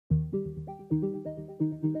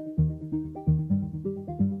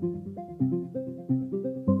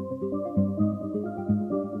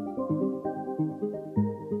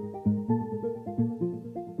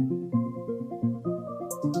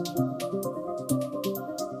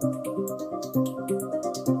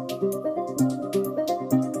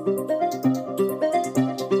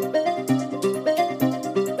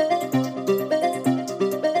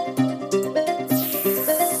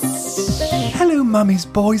mummies,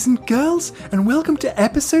 boys and girls, and welcome to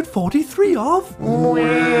episode 43 of...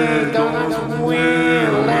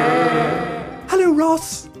 Hello,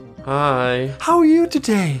 Ross. Hi. How are you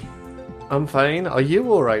today? I'm fine. Are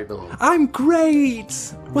you alright though? I'm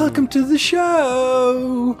great. Welcome to the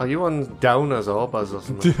show. Are you on downers or uppers or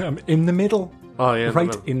something? I'm in the middle. Oh yeah,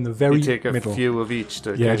 Right in the very you take a middle. few of each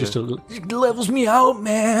to Yeah, just it levels me out,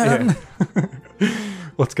 man. Yeah.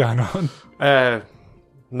 What's going on?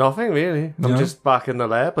 Nothing really. I'm just back in the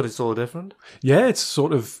lab, but it's all different. Yeah, it's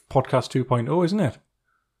sort of podcast 2.0, isn't it?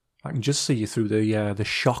 I can just see you through the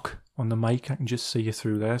shock on the mic. I can just see you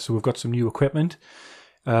through there. So we've got some new equipment.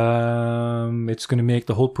 It's going to make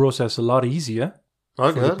the whole process a lot easier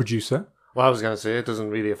for the producer. Well, I was going to say it doesn't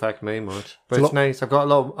really affect me much, but it's nice. I've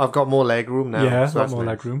got more leg room now. Yeah, so a lot more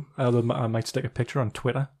leg room. Although I might stick a picture on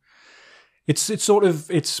Twitter. It's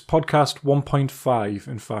podcast 1.5.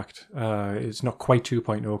 In fact, it's not quite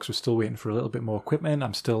 2.0 because we're still waiting for a little bit more equipment.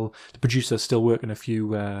 The producer's still working a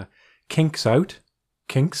few kinks out.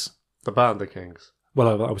 Kinks. The band, the Kings.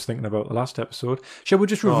 Well, I was thinking about the last episode. Shall we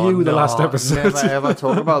just review the last episode? Never ever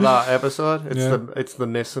talk about that episode. It's the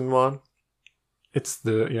missing one. It's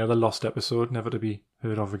the lost episode, never to be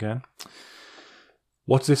heard of again.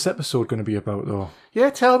 What's this episode going to be about, though? Yeah,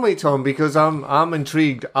 tell me, Tom, because I'm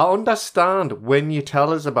intrigued. I understand when you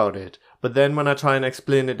tell us about it, but then when I try and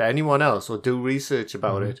explain it to anyone else or do research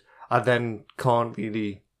about it, I then can't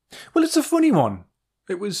really... Well, it's a funny one.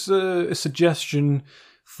 It was a suggestion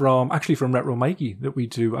from Retro Mikey that we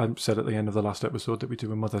do. I said at the end of the last episode that we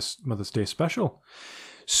do a Mother's Day special.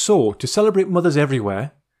 So, to celebrate mothers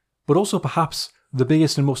everywhere, but also perhaps the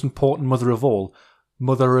biggest and most important mother of all,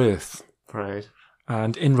 Mother Earth. Right.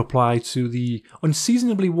 And in reply to the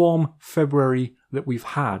unseasonably warm February that we've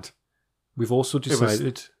had, we've also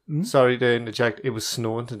decided... Sorry to interject, it was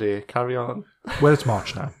snowing today. Carry on. Well, it's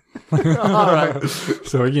March now. All right.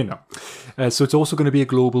 So, so it's also going to be a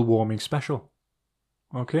global warming special.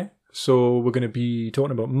 Okay? So we're going to be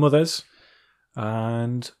talking about mothers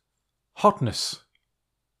and hotness.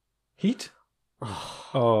 Heat?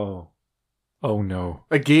 Oh no.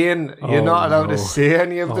 Again, you're not allowed to say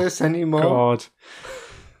any of this anymore. God.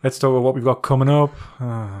 Let's talk about what we've got coming up.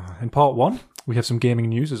 In part 1, we have some gaming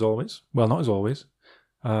news as always. Well, not as always.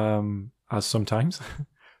 As sometimes.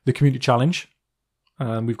 The community challenge.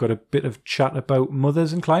 We've got a bit of chat about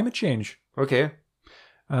mothers and climate change. Okay.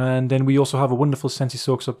 And then we also have a wonderful Sensi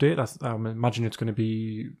Soaks update. I imagine it's going to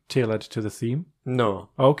be tailored to the theme. No.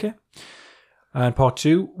 Okay. And part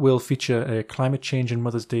 2 will feature a climate change and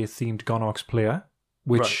Mother's Day themed Gonarchs player,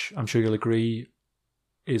 which I'm sure you'll agree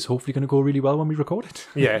is hopefully going to go really well when we record it.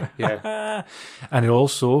 Yeah. And it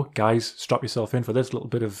also, guys, strap yourself in for this little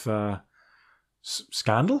bit of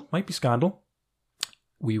scandal. Might be scandal.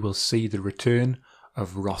 We will see the return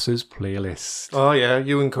of Ross's playlist. Oh yeah,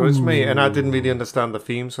 you encouraged me, and I didn't really understand the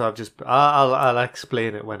theme, so I'll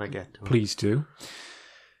explain it when I get to it. Please do.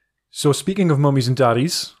 So speaking of mummies and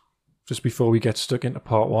daddies, just before we get stuck into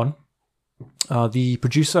part 1, the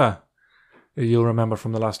producer, you'll remember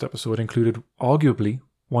from the last episode, included arguably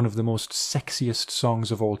one of the most sexiest songs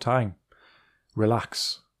of all time,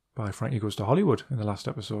 Relax by Frankie Goes to Hollywood in the last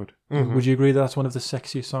episode. Mm-hmm. Would you agree that's one of the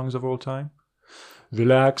sexiest songs of all time?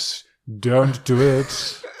 Relax, don't do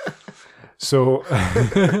it. So,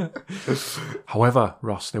 however,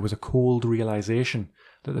 Ross, there was a cold realization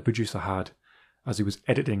that the producer had as he was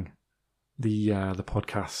editing the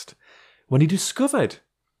podcast when he discovered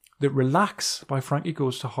that Relax by Frankie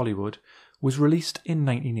Goes to Hollywood was released in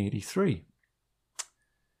 1983.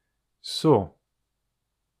 So,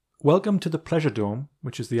 Welcome to the Pleasure Dome,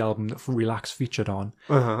 which is the album that Relax featured on,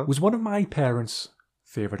 was one of my parents'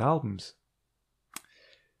 favourite albums.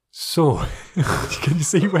 So, can you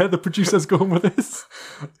see where the producer's going with this?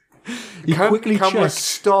 He quickly checked.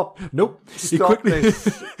 Stop. Nope. Stop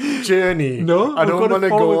this journey. No, I don't want to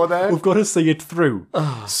go there. We've got to see it through.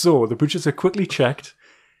 So, the producer quickly checked,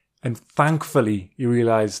 and thankfully, he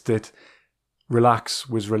realised that Relax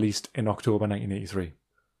was released in October 1983.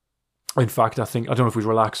 In fact, I don't know if it was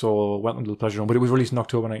Relax or Welcome to the Pleasure Dome, but it was released in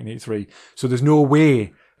October 1983. So there's no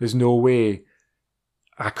way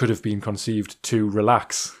I could have been conceived to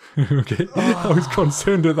relax. Okay. I was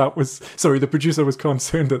concerned that the producer was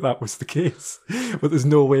concerned that was the case. But there's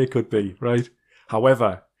no way it could be, right?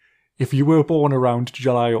 However, if you were born around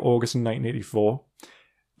July or August in 1984,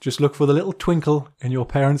 just look for the little twinkle in your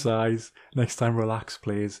parents' eyes next time Relax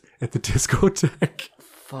plays at the discotheque.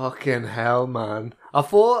 Fucking hell, man. I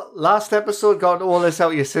thought last episode got all this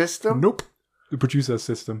out of your system. Nope. The producer's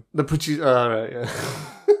system. The producer... Alright, yeah.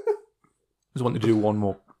 I just wanted to do one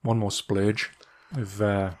more splurge of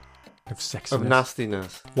sexiness. Of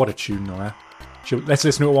nastiness. What a tune, though, eh? Let's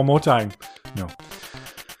listen to it one more time. No.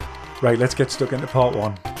 Right, let's get stuck into part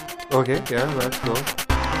 1. Okay, yeah, let's go.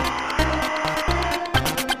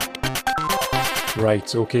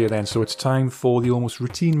 Right, okay then. So it's time for the almost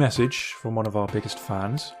routine message from one of our biggest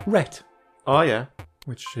fans, Rhett. Oh, yeah.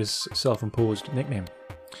 Which is a self-imposed nickname.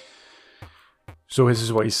 So this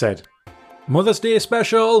is what he said. Mother's Day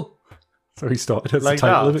special! So he started as Like the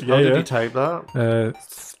title that? of it. How did he type that?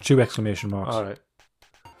 2 exclamation marks. All right.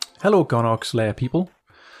 Hello, Gonarchs Lair people.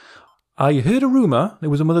 I heard a rumour there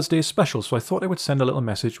was a Mother's Day special, so I thought I would send a little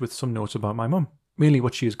message with some notes about my mum. Mainly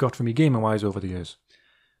what she has got for me gaming-wise over the years.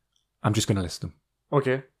 I'm just going to list them.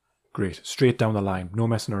 Okay. Great. Straight down the line. No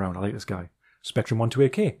messing around. I like this guy. Spectrum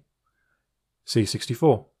 128K.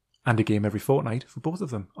 C64. And a game every fortnight for both of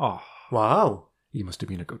them. Oh, Wow. he must have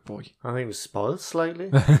been a good boy. I think he was spoiled slightly.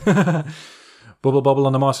 Bubble Bobble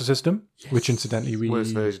on the Master System, which incidentally we...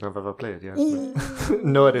 Worst version I've ever played, yeah.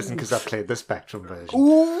 No, it isn't, because I played the Spectrum version.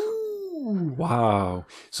 Ooh, wow.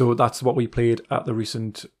 So that's what we played at the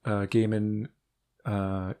recent gaming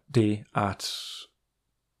day at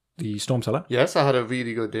the Storm Cellar. Yes, I had a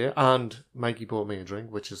really good day, and Mikey bought me a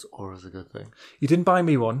drink, which is always a good thing. He didn't buy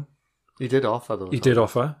me one. He did offer, though. He did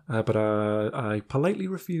offer, but I politely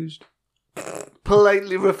refused.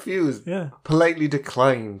 Politely refused. Yeah. Politely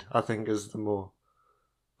declined, I think, is the more...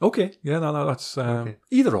 Okay. Yeah, no, that's Okay.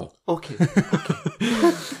 either or. Okay.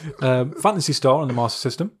 Fantasy Star on the Master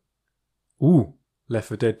System. Ooh, Left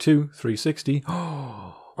 4 Dead 2, 360.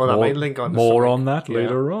 Well, that might link on to more something. on that Yeah.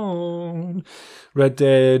 later on. Red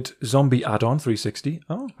Dead Zombie Add-on 360.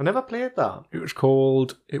 Oh, I never played that. it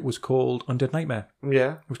was called Undead Nightmare.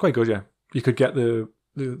 Yeah. It was quite good, yeah. You could get the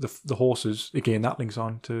horses. Again, that links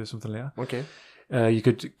on to something later. Okay. You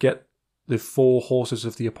could get the 4 horses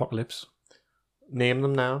of the apocalypse: Name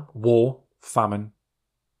them now. war, famine,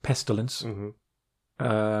 pestilence,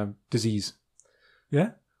 Mm-hmm. disease.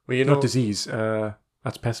 Yeah, Well, you know... not disease.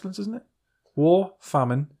 That's pestilence, isn't it? War,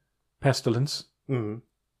 famine, pestilence. Mm-hmm.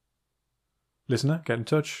 Listener, get in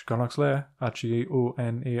touch. Gonarchs Lair at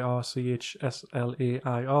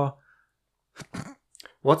GONARCHSLAIR.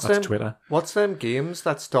 What's That's them? Twitter. What's them games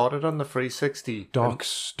that started on the 360? Dark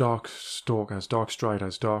Stalkers, Dark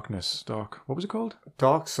Striders, Darkness, Dark. What was it called?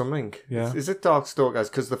 Dark something. Yeah. Is it Dark Stalkers?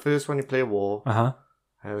 Because the first one you play war, Uh-huh.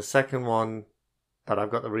 and the second one that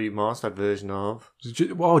I've got the remastered version of.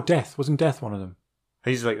 Oh, Death. Wasn't Death one of them?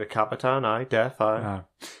 He's like the Capitan, Death,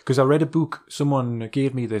 Because I read a book. Someone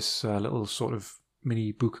gave me this little sort of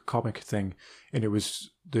mini book comic thing, and it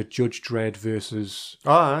was the Judge Dredd versus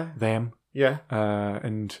Oh, aye. them, Yeah.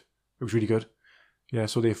 and it was really good. Yeah,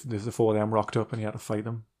 so the 4 of them rocked up, and he had to fight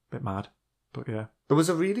them. Bit mad, but yeah. There was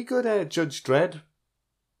a really good Judge Dredd.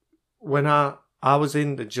 When I was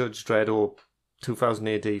in the Judge Dredd 2000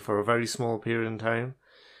 AD for a very small period in time.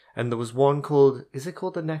 And there was one called, is it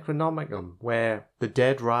called the Necronomicon, where the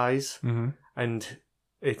dead rise, and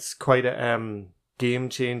it's quite a game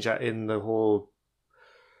changer in the whole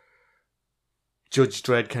Judge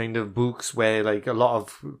Dredd kind of books, where like a lot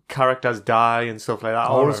of characters die and stuff like that. I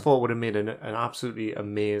always thought would have made an absolutely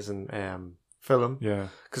amazing film. Yeah.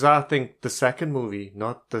 Because I think the second movie,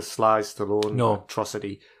 not the Sly Stallone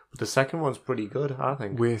atrocity, but the second one's pretty good, I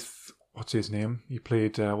think. With, what's his name? He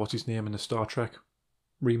played, what's his name in the Star Trek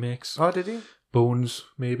remakes? Oh, did he? Bones,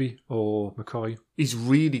 maybe, or McCoy. He's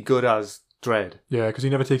really good as Dredd. Yeah, because he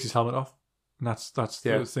never takes his helmet off. And that's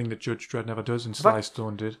the thing that Judge Dredd never does, and Sly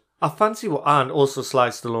Stallone did. I fancy what, and also Sly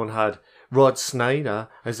Stallone had Rod Snyder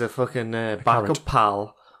as a fucking backup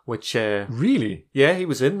pal, which... Really? Yeah, he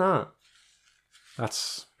was in that.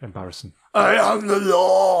 That's embarrassing. I am the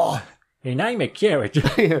law! And I'm a carrot.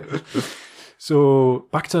 So,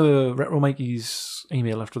 back to Retro Mikey's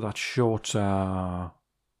email after that short...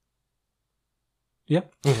 Yeah.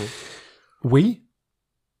 Mm-hmm.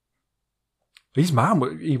 His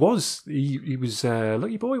man, he was a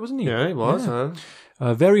lucky boy, wasn't he? Yeah, he was.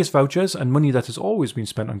 Yeah. Various vouchers and money that has always been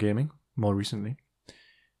spent on gaming, more recently.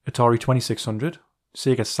 Atari 2600,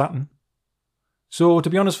 Sega Saturn. So, to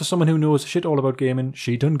be honest, for someone who knows shit all about gaming,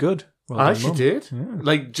 she done good. Well done, she Mum. did. Yeah.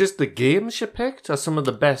 Like, just the games she picked are some of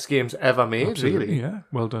the best games ever made, Absolutely, really. yeah.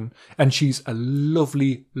 Well done. And she's a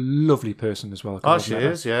lovely, lovely person as well. Oh, she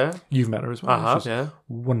is, yeah. You've met her as well. I have, She's yeah.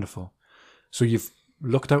 Wonderful. So you've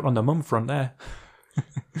looked out on the mum front there.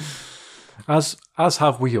 as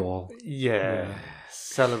have we all. Yeah.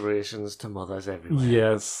 Celebrations to mothers everywhere.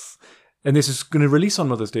 Yes. And this is going to release on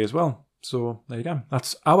Mother's Day as well. So there you go.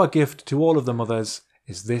 That's our gift to all of the mothers,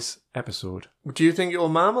 is this episode. Do you think your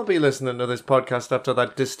mum will be listening to this podcast after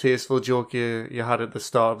that distasteful joke you had at the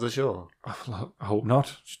start of the show? Well, I hope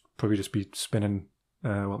not. She'd probably just be spinning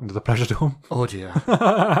Welcome to the Pleasure Dome. Oh dear.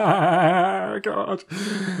 God.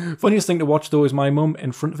 Funniest thing to watch though is my mum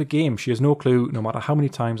in front of a game. She has no clue no matter how many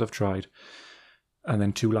times I've tried. And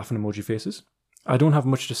then 2 laughing emoji faces. I don't have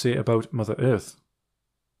much to say about Mother Earth.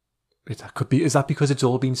 Is that because it's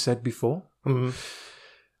all been said before? Mm-hmm.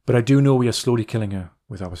 But I do know we are slowly killing her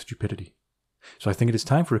with our stupidity. So I think it is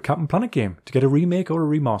time for a Captain Planet game to get a remake or a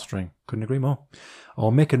remastering. Couldn't agree more.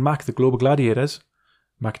 Or Mick and Mac, the Global Gladiators.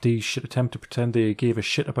 MacD's shit attempt to pretend they gave a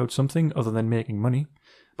shit about something other than making money.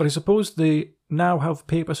 But I suppose they now have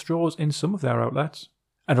paper straws in some of their outlets.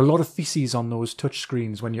 And a lot of feces on those touch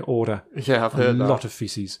screens when you order. Yeah, I've heard that. A lot of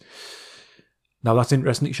feces. Now that's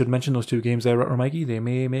interesting that you should mention those 2 games there, Retro Mikey. They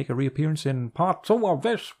may make a reappearance in part 2 of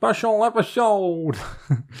this special episode.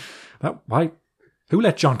 Who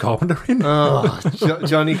let John Carpenter in? Oh,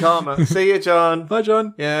 Johnny Carpenter. See you, John. Bye,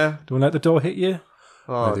 John. Yeah. Don't let the door hit you.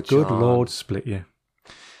 Oh, May the good John. Lord split you.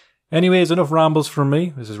 Anyways, enough rambles from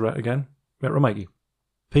me. This is Rhett again. Retro Mikey.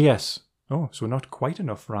 P.S. Oh, so not quite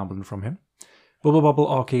enough rambling from him. Bubble Bobble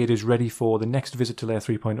Arcade is ready for the next visit to Lair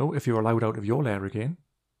 3.0 if you're allowed out of your lair again.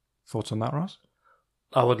 Thoughts on that, Ross?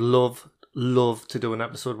 I would love to do an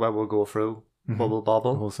episode where we'll go through Bubble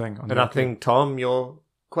Bobble. The whole thing. And I think, Tom, you're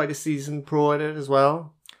quite a seasoned pro at it as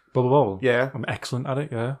well. Bubble Bobble? Yeah. I'm excellent at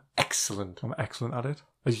it, yeah. Excellent. I'm excellent at it,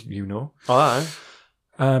 as you know. All right.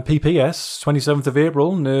 PPS, 27th of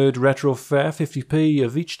April, NERD Retro Fayre, 50p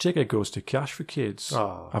of each ticket goes to Cash for Kids.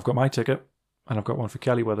 Oh. I've got my ticket, and I've got one for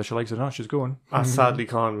Kelly, whether she likes it or not, she's going. I sadly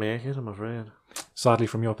can't make it, I'm afraid. Sadly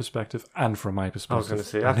from your perspective, and from my perspective. I was going to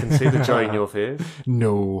say, I can see the joy in your face.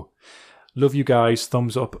 No. Love you guys,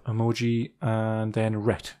 thumbs up emoji, and then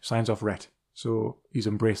Rhett, signs off Rhett. So he's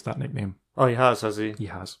embraced that nickname. Oh, he has he? He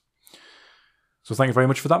has. So thank you very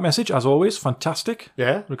much for that message, as always, fantastic.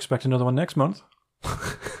 Yeah. We'll expect another one next month.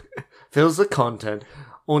 Fills the content.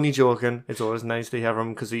 Only joking. It's always nice to hear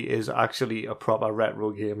him because he is actually a proper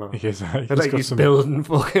retro gamer. He is. He's building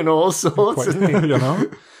fucking all sorts. Quite, you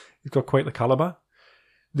know, he's got quite the caliber.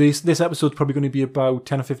 This episode's probably going to be about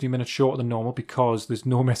 10 or 15 minutes shorter than normal because there's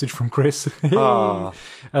no message from Chris.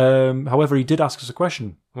 However, he did ask us a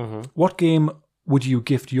question. Mm-hmm. What game would you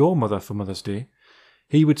gift your mother for Mother's Day?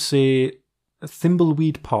 He would say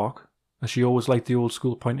Thimbleweed Park, as she always liked the old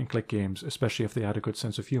school point and click games, especially if they had a good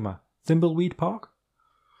sense of humour. Thimbleweed Park?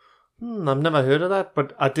 I've never heard of that,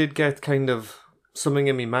 but I did get kind of something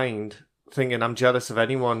in my mind thinking I'm jealous of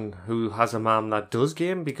anyone who has a mum that does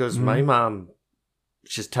game because my mum,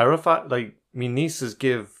 she's terrified. Like, my nieces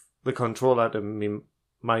give the controller to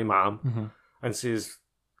my mum and says,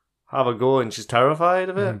 have a go, and she's terrified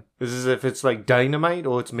of it. It's as if it's like dynamite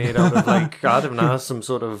or it's made out of like, I don't know, some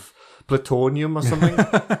sort of plutonium or something.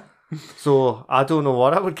 So I don't know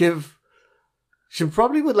what I would give. She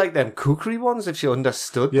probably would like them cookery ones if she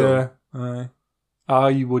understood them. Yeah.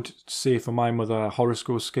 I would say for my mother,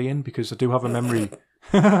 horoscope skiing, because I do have a memory.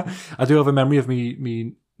 I do have a memory of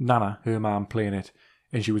me Nana, her mum, playing it,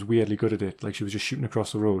 and she was weirdly good at it. Like, she was just shooting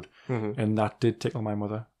across the road, and that did tickle my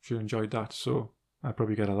mother. She enjoyed that, so I'd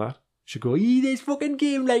probably get her that. She'd go, this fucking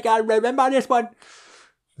game, like, I remember this one.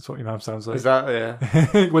 That's what your mum sounds like. Is that,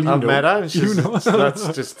 yeah? Well, I've met her. And you know. That's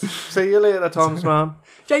just, see you later, Tom's mum.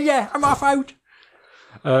 Yeah, I'm off out.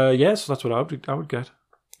 Yes, that's what I would get.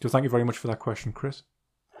 So thank you very much for that question, Chris.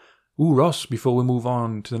 Ooh, Ross, before we move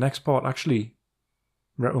on to the next part, actually,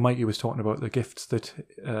 Retro Mikey was talking about the gifts that,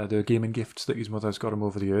 the gaming gifts that his mother's got him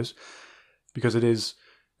over the years, because it is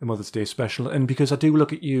a Mother's Day special, and because I do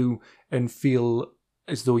look at you and feel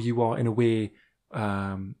as though you are, in a way,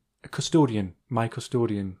 a custodian, my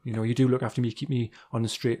custodian. You know, you do look after me, keep me on the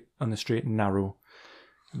straight and narrow.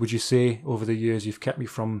 Would you say over the years you've kept me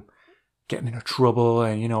from getting into trouble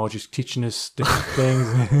and, you know, just teaching us different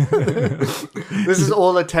things? This is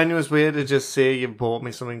all a tenuous way to just say you bought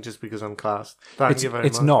me something just because I'm classed. Thank you very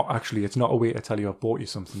much. It's not, actually. It's not a way to tell you I've bought you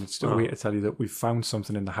something. It's a way to tell you that we've found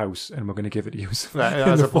something in the house and we're going to give it to you.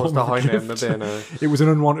 As opposed to hiding it in the bin. It was an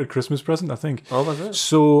unwanted Christmas present, I think. Oh, was it?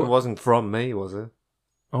 So it wasn't from me, was it?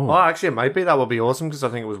 Oh, actually, it might be. That would be awesome because I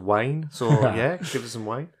think it was wine. So, yeah, give us some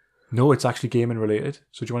wine. No, it's actually gaming related.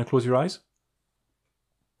 So do you want to close your eyes?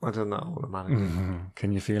 I don't know automatically.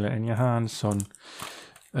 Can you feel it in your hands, son?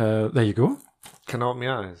 There you go. Can I open my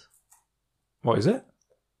eyes? What is it?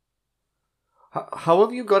 How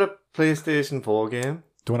have you got a PlayStation 4 game?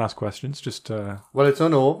 Don't ask questions. Just well, it's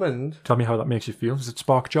unopened. Tell me how that makes you feel. Does it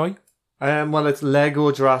spark joy? Well, it's Lego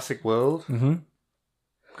Jurassic World.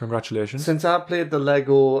 Congratulations. Since I played the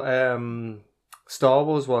Lego Star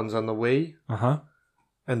Wars ones on the Wii,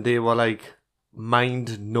 and they were like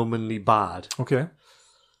mind-numbingly bad. Okay.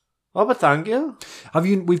 Oh, but thank you.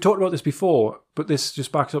 We've talked about this before, but this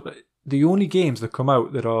just backs up. the only games that come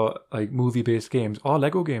out that are like movie-based games are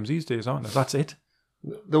Lego games these days, aren't they? That's it.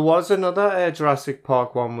 There was another Jurassic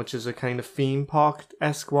Park one, which is a kind of theme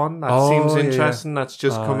park-esque one. That seems interesting. That's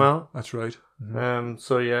just come out. That's right.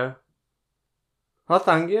 So yeah. Oh,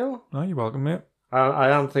 thank you. Oh, you're welcome, mate. I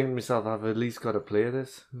am thinking to myself, I've at least got to play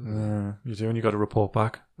this. You do, and you've got to report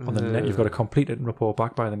back on the net. You've got to complete it and report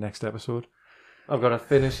back by the next episode. I've got to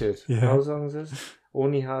finish it. Yeah. How long is this?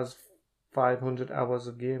 Only has 500 hours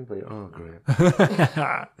of gameplay. Oh, great.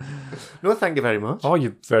 No, thank you very much. Oh,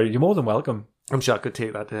 you're more than welcome. I'm sure I could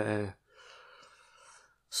take that to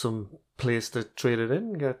some place to trade it in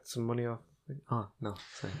and get some money off. Oh, no,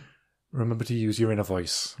 sorry. Remember to use your inner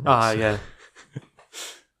voice. Yeah.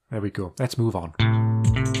 There we go. Let's move on.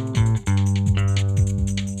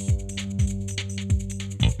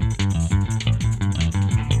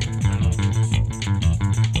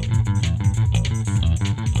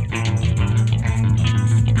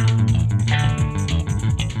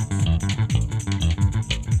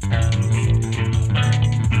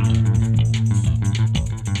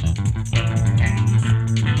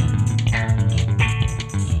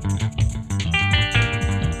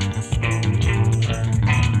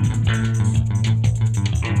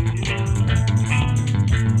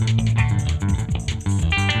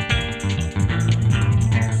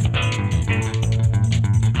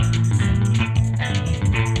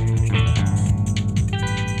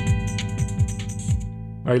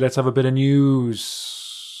 Right, let's have a bit of news.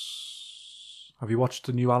 Have you watched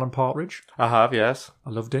the new Alan Partridge? I have, yes. I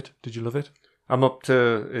loved it. Did you love it? I'm up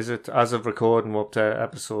to, is it, as of recording, we're up to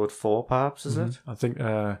episode 4, perhaps, is it? I think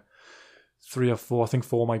 3 or 4. I think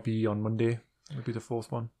 4 might be on Monday. It'll be the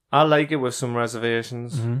 4th one. I like it with some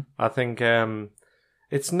reservations. I think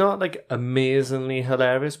it's not like amazingly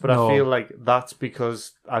hilarious, but I feel like that's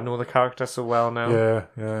because I know the character so well now.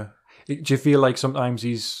 Yeah. Do you feel like sometimes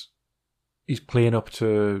he's playing up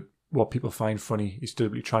to what people find funny? He's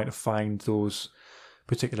deliberately trying to find those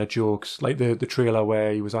particular jokes, like the trailer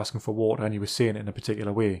where he was asking for water and he was saying it in a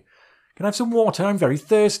particular way. Can I have some water? I'm very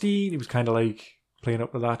thirsty. He was kind of like playing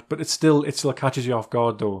up to that, but it still catches you off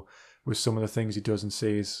guard though with some of the things he does and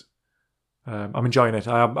says. I'm enjoying it.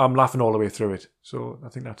 I'm laughing all the way through it, so I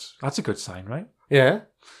think that's a good sign, right? Yeah,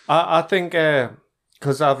 I think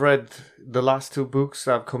because I've read the last 2 books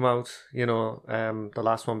that have come out. You know, the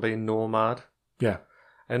last one being Nomad. Yeah,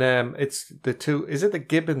 and it's the 2. Is it the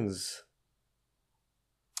Gibbons?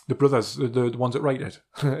 The brothers, the ones that write it.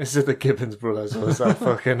 Is it the Gibbons brothers, or is that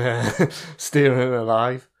fucking Steering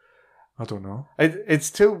Alive? I don't know. It's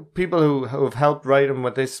 2 people who have helped write him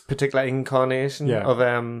with this particular incarnation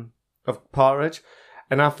of Partridge,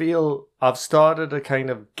 and I feel I've started to kind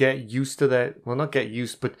of get used to that. Well, not get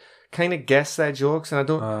used, but kind of guess their jokes, and I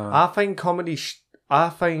don't. I find comedy. I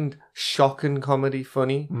find shocking comedy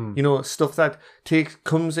funny. You know, stuff that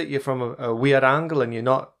comes at you from a weird angle, and you're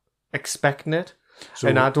not expecting it. So,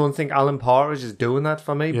 and I don't think Alan Partridge is doing that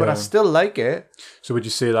for me, but I still like it. So would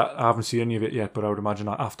you say that, I haven't seen any of it yet, but I would imagine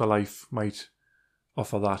that Afterlife might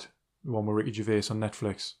offer that, the one with Ricky Gervais on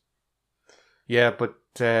Netflix. Yeah, but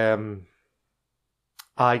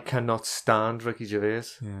I cannot stand Ricky Gervais.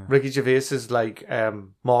 Yeah. Ricky Gervais is like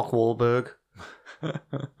Mark Wahlberg.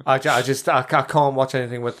 I can't watch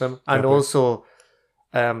anything with them. And also,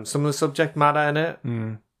 some of the subject matter in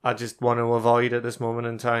it, I just want to avoid at this moment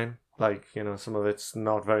in time. Like, you know, some of it's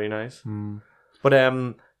not very nice. But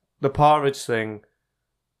the Partridge thing,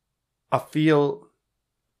 I feel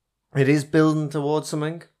it is building towards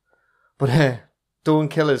something. But don't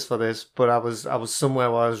kill us for this. But I was somewhere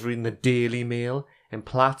where I was reading the Daily Mail, and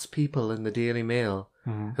Platt's people in the Daily Mail,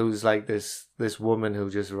 who's like this woman who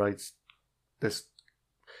just writes this.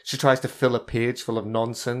 She tries to fill a page full of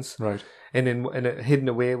nonsense. Right. And hidden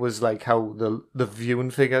away was like how the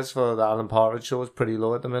viewing figures for the Alan Partridge show is pretty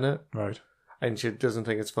low at the minute. Right. And she doesn't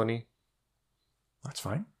think it's funny. That's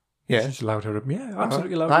fine. Yeah. She's allowed her. Yeah,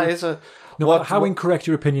 absolutely allowed. That is no matter how incorrect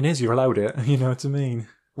your opinion is, you're allowed it. You know what I mean?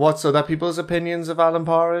 What's other people's opinions of Alan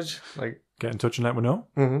Partridge? Like, get in touch and let me know.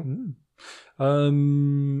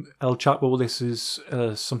 El Chapo, this is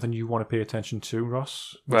something you want to pay attention to,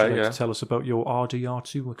 Ross. Would you like to tell us about your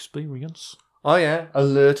RDR2 experience? Oh yeah,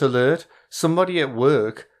 alert. Somebody at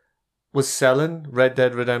work was selling Red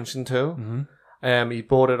Dead Redemption 2. He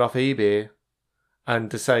bought it off eBay and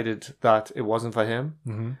decided that it wasn't for him.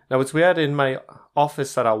 Now it's weird, in my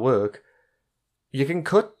office at our work, you can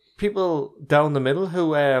cut people down the middle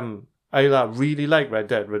who either really like Red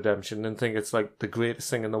Dead Redemption and think it's like the greatest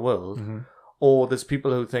thing in the world, or there's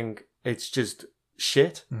people who think it's just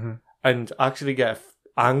shit and actually get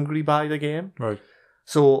angry by the game. Right.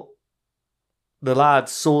 So the lad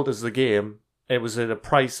sold us the game it was at a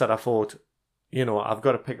price that I thought, you know, I've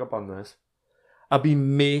got to pick up on this. I've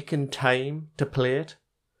been making time to play it.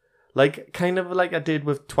 Like, kind of like I did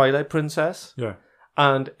with Twilight Princess. Yeah.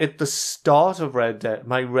 And at the start of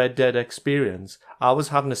my Red Dead experience, I was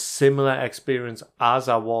having a similar experience as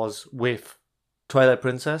I was with Twilight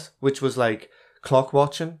Princess, which was like clock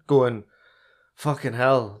watching, going, fucking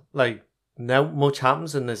hell, like, not much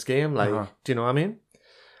happens in this game, like, do you know what I mean?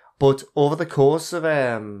 But over the course of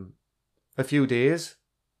a few days,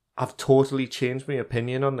 I've totally changed my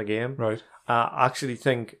opinion on the game. Right. I actually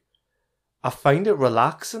think I find it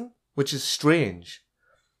relaxing, which is strange.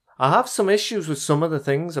 I have some issues with some of the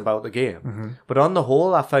things about the game, but on the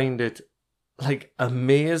whole, I find it like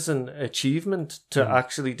amazing achievement to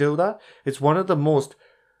actually do that. It's one of the most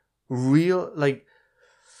real, like,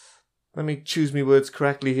 let me choose my words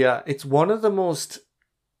correctly here. It's one of the most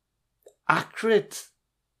accurate,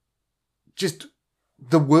 just,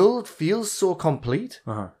 the world feels so complete.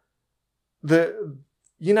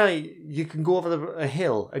 You know, you can go over a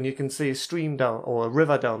hill and you can see a stream down or a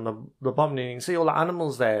river down the bottom and you can see all the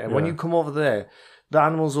animals there. And when you come over there, the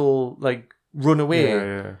animals all like run away.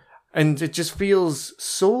 Yeah. And it just feels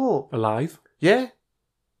so alive. Yeah.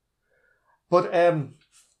 But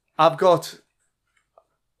I've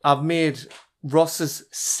made Ross's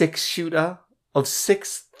 6-shooter of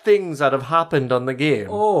 6 things that have happened on the game.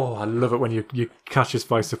 Oh, I love it when you catch us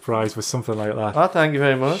by surprise with something like that. Oh, thank you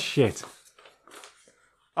very much. Shit.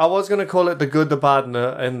 I was going to call it the good, the bad,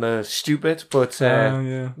 and the stupid, but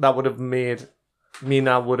that would have mean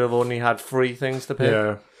I would have only had 3 things to pick.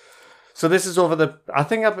 Yeah. So this is I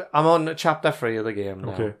think I'm on chapter 3 of the game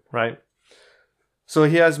now. Okay. Right? So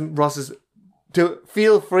here's Ross's...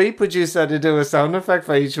 Feel free, producer, to do a sound effect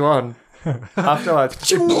for each one.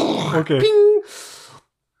 Afterwards. Okay. Ping!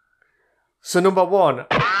 So number 1...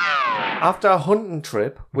 After a hunting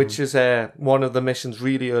trip, which is one of the missions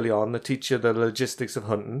really early on, that teach you the logistics of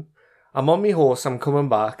hunting, I'm on my horse, I'm coming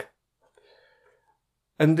back,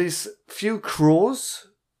 and these few crows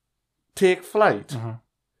take flight,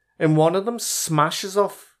 and one of them smashes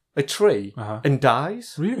off a tree and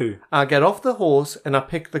dies. Really? I get off the horse and I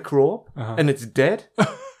pick the crow up, and it's dead.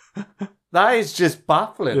 That is just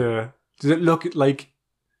baffling. Yeah. Does it look like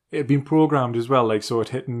it had been programmed as well, like, so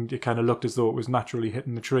it kind of looked as though it was naturally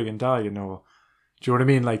hitting the tree and dying, or do you know what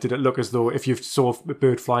I mean? Like, did it look as though if you saw a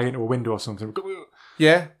bird fly into a window or something?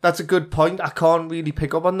 Yeah, that's a good point. I can't really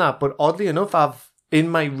pick up on that, but oddly enough, in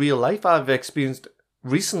my real life, I've experienced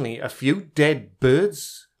recently a few dead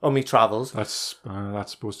birds on my travels. That's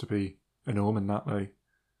supposed to be an omen, that, like.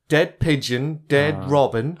 Dead pigeon, dead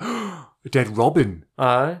robin. A dead robin?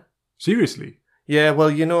 Aye. Seriously? Yeah,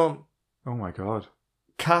 well, you know... Oh my god.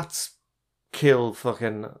 Cats kill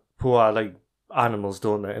fucking poor, like, animals,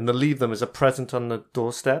 don't they? And they leave them as a present on the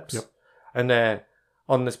doorsteps. Yep. And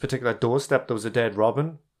on this particular doorstep, there was a dead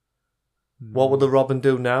robin. What will the robin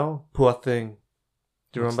do now? Poor thing.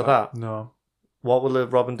 Do you remember that? No. What will the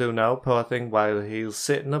robin do now? Poor thing, while he'll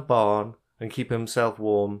sit in a barn and keep himself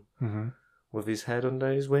warm with his head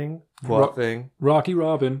under his wing. Poor thing. Rocky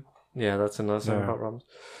Robin. Yeah, that's another thing about robins.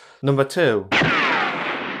 Number 2.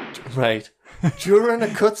 Right. During a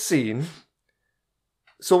cutscene,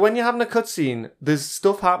 so when you're having a cutscene, there's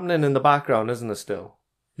stuff happening in the background, isn't there still?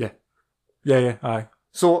 Yeah, aye.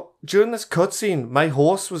 So during this cutscene, my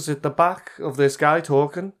horse was at the back of this guy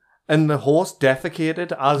talking, and the horse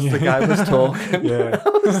defecated as the guy was talking. Yeah. I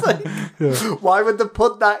was like, why would they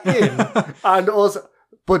put that in? And also,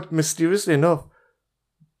 but mysteriously enough,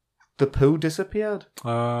 the poo disappeared.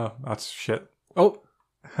 That's shit. Oh,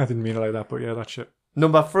 I didn't mean it like that, but yeah, that's shit.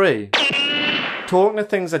 Number 3. Talking of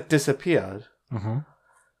things that disappeared.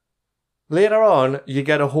 Later on, you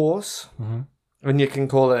get a horse, and you can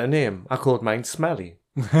call it a name. I called mine Smelly.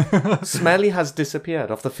 Smelly has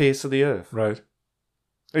disappeared off the face of the earth. Right.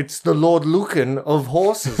 It's the Lord Lucan of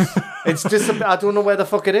horses. It's disappeared. I don't know where the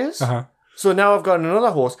fuck it is. So now I've got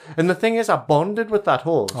another horse. And the thing is, I bonded with that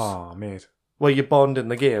horse. Oh, mate. Where you bond in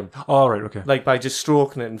the game. Oh, right, okay. Like by just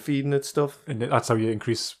stroking it and feeding it stuff. And that's how you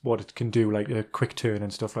increase what it can do, like a quick turn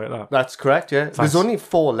and stuff like that. That's correct, yeah. There's only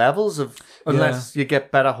 4 levels of, unless you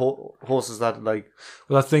get better horses that like...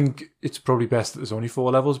 Well, I think it's probably best that there's only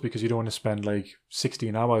 4 levels because you don't want to spend like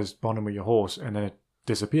 16 hours bonding with your horse and then it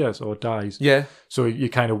disappears or dies. Yeah. So you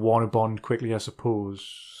kind of want to bond quickly, I suppose.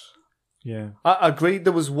 Yeah. I agreed.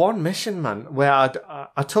 There was one mission, man, where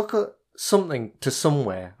I took something to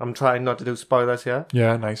somewhere. I'm trying not to do spoilers here.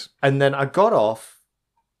 Yeah, nice. And then I got off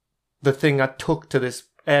the thing I took to this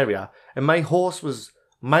area, and my horse was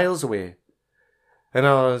miles away. And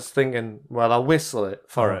I was thinking, well, I'll whistle it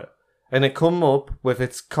for it. And it come up with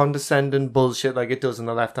its condescending bullshit like it does on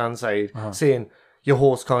the left-hand side, saying, your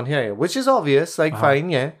horse can't hear you. Which is obvious, like, fine,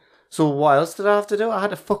 yeah. So what else did I have to do? I had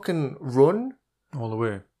to fucking run. All the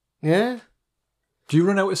way. Yeah. Do you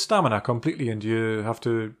run out of stamina completely and do you have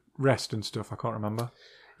to rest and stuff? I can't remember.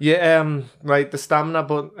 Yeah, right, the stamina,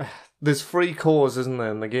 but there's 3 cores, isn't there,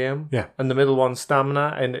 in the game? Yeah. And the middle one's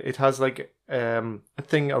stamina, and it has, like, a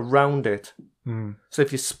thing around it. So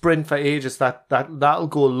if you sprint for ages, that'll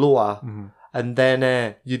go lower, and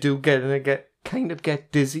then you do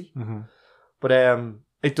get dizzy. But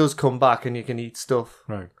it does come back, and you can eat stuff.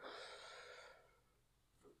 Right.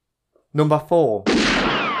 Number 4.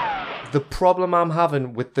 The problem I'm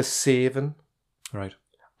having with the saving. Right.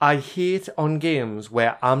 I hate on games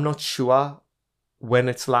where I'm not sure when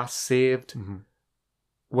it's last saved.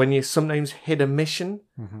 When you sometimes hit a mission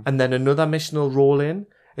and then another mission will roll in.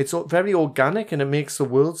 It's very organic and it makes the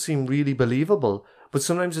world seem really believable. But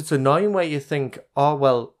sometimes it's annoying where you think, oh,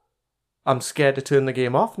 well, I'm scared to turn the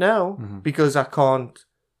game off now because I can't.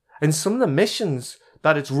 And some of the missions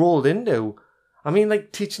that it's rolled into, I mean,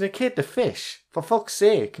 like teaching a kid to fish, for fuck's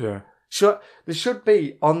sake. Yeah. Sure, there should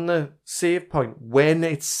be on the save point when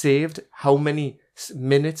it's saved, how many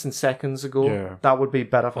minutes and seconds ago. Yeah. That would be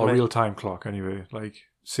better for Or me. real-time clock, anyway. Like,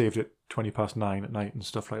 saved at 9:20 at night and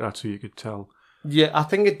stuff like that so you could tell. Yeah, I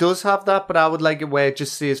think it does have that, but I would like it where it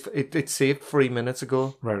just says it saved 3 minutes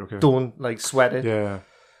ago. Right, okay. Don't, like, sweat it. Yeah.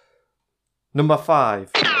 Number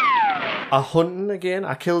 5. I hunting again.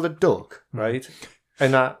 I killed a duck, right?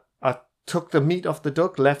 And I took the meat off the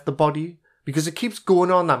duck, left the body, because it keeps going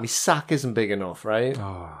on that my sack isn't big enough, right?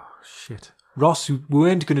 Oh, shit. Ross, we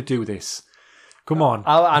weren't going to do this. Come on.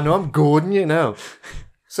 I know I'm goading you now.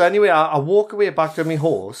 So anyway, I walk away back to my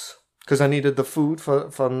horse, because I needed the food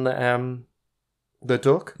from the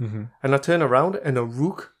duck. And I turn around, and a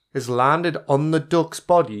rook has landed on the duck's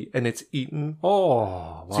body, and it's eaten. Oh,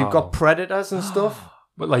 wow. So you've got predators and stuff.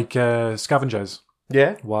 But like scavengers.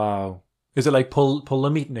 Yeah. Wow. Is it like pull the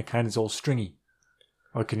meat and it kind of is all stringy?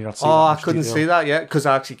 Or can you not see that? I couldn't see that yet because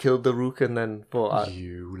I actually killed the rook and then.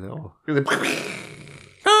 You little.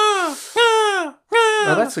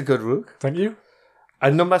 Now that's a good rook. Thank you.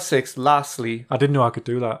 And number 6, lastly. I didn't know I could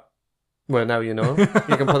do that. Well, now you know.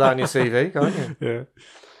 You can put that on your CV, can't you? Yeah.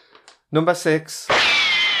 Number 6.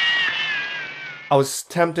 I was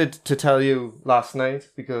tempted to tell you last night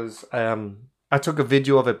because I took a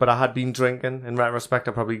video of it, but I had been drinking. In retrospect,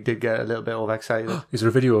 I probably did get a little bit overexcited. Is there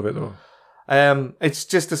a video of it though? It's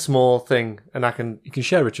just a small thing, and You can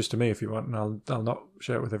share it just to me if you want, and I'll not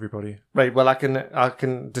share it with everybody. Right. Well, I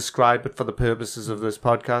can describe it for the purposes of this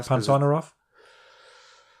podcast. Pants on or off?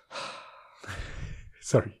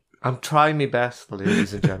 Sorry. I'm trying my best,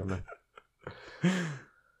 ladies and gentlemen.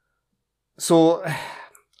 So,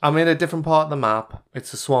 I'm in a different part of the map.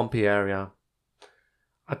 It's a swampy area.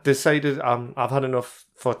 I decided I've had enough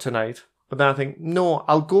for tonight. But then I think, no,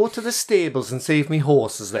 I'll go to the stables and see if my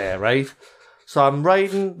horse is there, right? So I'm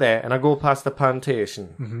riding there and I go past the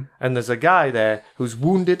plantation. And there's a guy there who's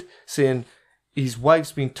wounded, saying his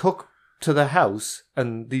wife's been took to the house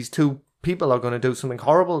and these 2 people are going to do something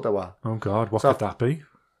horrible to her. Oh, God. What could that be?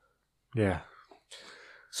 Yeah.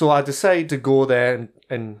 So I decide to go there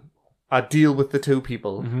and I deal with the 2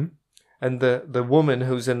 people. And the woman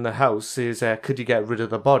who's in the house says, could you get rid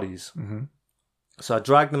of the bodies? So I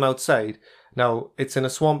drag them outside. Now, it's in a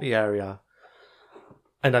swampy area.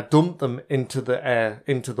 And I dump them into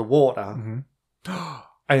the water.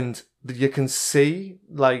 And you can see,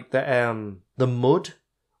 like, the mud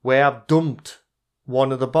where I've dumped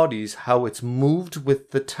one of the bodies, how it's moved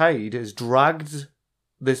with the tide, has dragged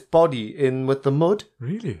this body in with the mud.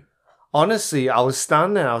 Really? Honestly, I was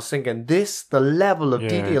standing there, I was thinking, the level of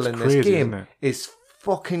detail in crazy, this game is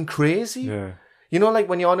fucking crazy. Yeah. You know, like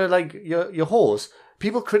when you're on like your horse,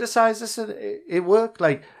 people criticize this at work,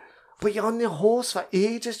 like, but you're on your horse for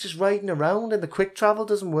ages just riding around and the quick travel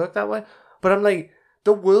doesn't work that way. But I'm like,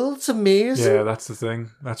 the world's amazing. Yeah, that's the thing.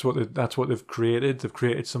 That's what they've created. They've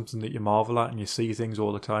created something that you marvel at and you see things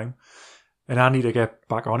all the time. And I need to get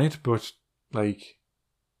back on it, but like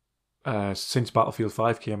since Battlefield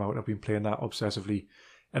 5 came out, I've been playing that obsessively.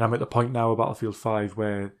 And I'm at the point now of Battlefield 5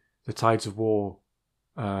 where the Tides of War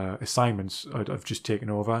assignments I've just taken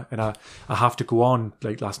over, and I have to go on.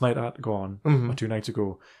 Like last night I had to go on, or 2 nights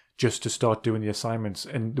ago, just to start doing the assignments.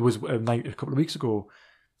 And there was a night a couple of weeks ago,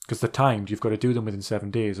 because they're timed, you've got to do them within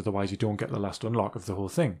 7 days, otherwise you don't get the last unlock of the whole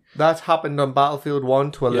thing. That happened on Battlefield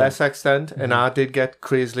 1 to a less extent, and I did get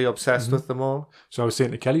crazily obsessed with them all. So I was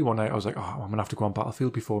saying to Kelly one night, I was like, I'm going to have to go on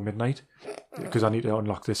Battlefield before midnight, because I need to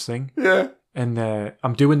unlock this thing. Yeah. And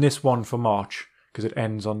I'm doing this one for March, because it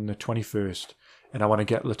ends on the 21st. and I want to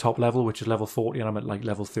get the top level, which is level 40, and I'm at like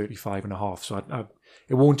level 35 and a half. So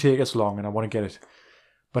it won't take us long, and I want to get it.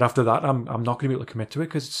 But after that, I'm not going to be able to commit to it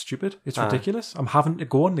because it's stupid. It's ridiculous. I'm having to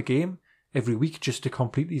go on the game every week just to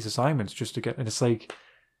complete these assignments, just to get, and it's like,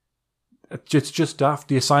 it's just daft.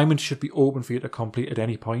 The assignment should be open for you to complete at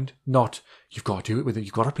any point, not you've got to do it with it.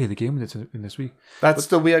 You've got to play the game with it in this week. That's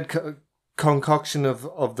the weird concoction of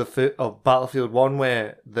Battlefield 1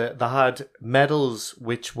 where they had medals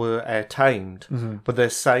which were timed, but the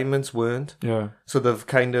assignments weren't. Yeah. So they've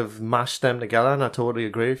kind of mashed them together, and I totally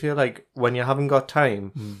agree with you. Like, when you haven't got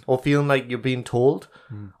time or feeling like you're being told,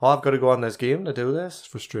 oh, I've got to go on this game to do this. It's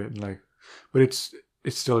frustrating, like. But it's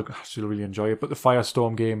still, I still really enjoy it. But the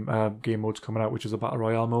Firestorm game mode's coming out, which is a Battle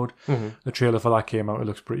Royale mode. The trailer for that came out. It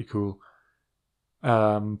looks pretty cool.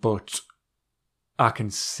 But I can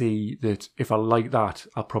see that if I like that,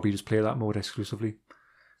 I'll probably just play that mode exclusively,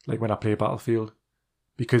 like when I play Battlefield,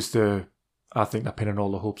 because I think they're pinning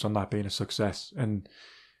all the hopes on that being a success, and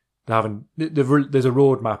there's a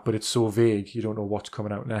roadmap, but it's so vague, you don't know what's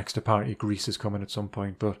coming out next. Apparently Greece is coming at some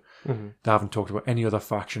point, but they haven't talked about any other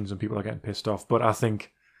factions, and people are getting pissed off. But I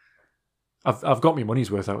think I've got my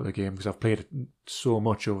money's worth out of the game because I've played it so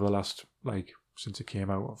much over the last, like, since it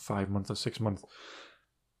came out, 5 months or 6 months.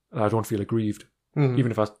 I don't feel aggrieved.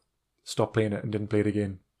 Even if I stopped playing it and didn't play it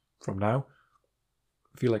again from now,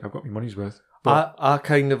 I feel like I've got my money's worth. But I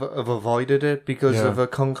kind of have avoided it because of a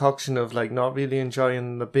concoction of, like, not really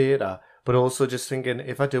enjoying the beta, but also just thinking,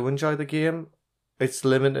 if I do enjoy the game, it's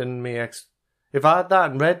limiting me. If I had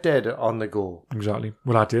that and Red Dead on the go. Exactly.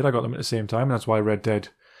 Well, I did. I got them at the same time. That's why Red Dead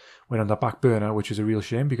went on the back burner, which is a real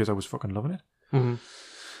shame because I was fucking loving it.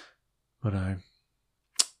 But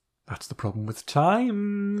that's the problem with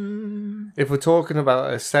time. If we're talking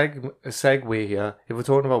about a segue here, if we're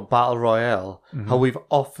talking about Battle Royale, how we've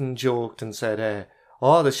often joked and said,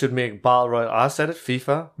 oh, they should make Battle Royale. I said it,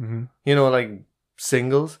 FIFA. You know, like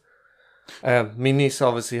singles. My niece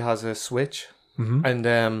obviously has a Switch. And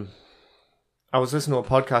I was listening to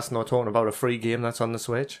a podcast and they were talking about a free game that's on the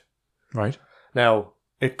Switch. Right. Now,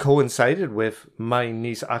 it coincided with my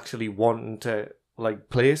niece actually wanting to, like,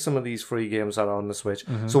 play some of these free games that are on the Switch.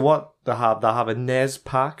 So what they have a NES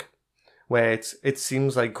pack where it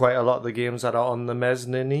seems like quite a lot of the games that are on the MES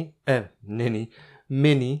Mini are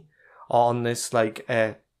on this, like,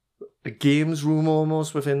 a games room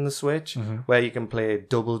almost within the Switch where you can play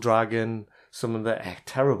Double Dragon, some of the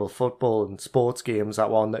terrible football and sports games that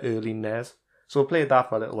were on the early NES. So I played that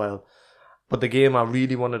for a little while. But the game I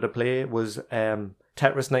really wanted to play was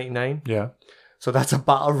Tetris 99. Yeah. So that's a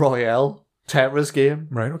Battle Royale Tetris game.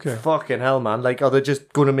 Right, okay. Fucking hell, man. Like, are they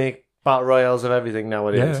just going to make Battle Royales of everything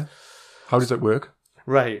nowadays? Yeah. How does it work?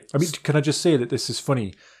 Right. I mean, can I just say that this is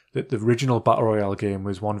funny, that the original Battle Royale game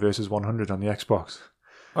was 1 versus 100 on the Xbox.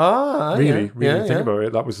 Really think about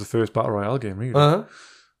it. That was the first Battle Royale game, really.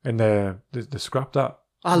 And they scrapped that.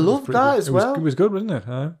 I loved that as well. It was good, wasn't it?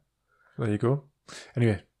 There you go.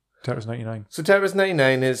 Anyway, Tetris 99. So Tetris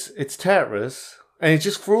 99 it's Tetris, and it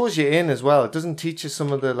just throws you in as well. It doesn't teach you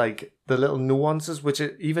some of the, like, the little nuances, which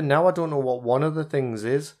even now I don't know what one of the things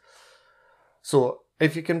is. So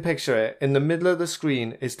if you can picture it, in the middle of the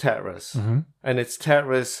screen is Tetris, and it's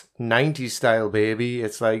Tetris 90s style, baby.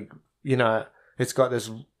 It's like, you know, it's got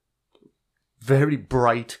this very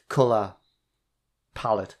bright colour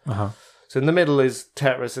palette. So in the middle is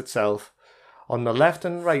Tetris itself. On the left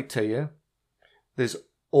and right to you, there's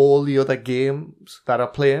all the other games that are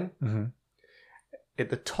playing. At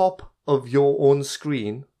the top of your own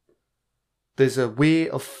screen, there's a way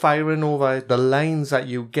of firing over the lines that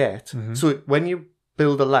you get. So when you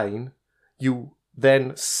build a line, you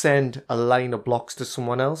then send a line of blocks to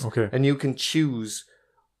someone else. Okay. And you can choose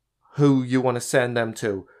who you want to send them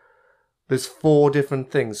to. There's 4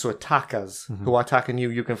 different things. So attackers who are attacking you,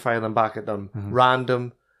 you can fire them back at them.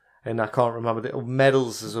 Random, and I can't remember,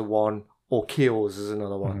 medals is a one, or KOs is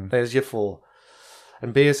another one. There's your 4.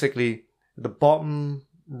 And basically, the bottom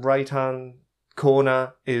right-hand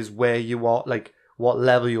corner is where you are, like, what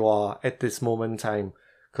level you are at this moment in time.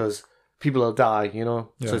 Because people will die, you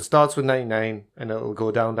know? Yeah. So it starts with 99, and it'll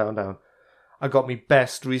go down, down, down. I got me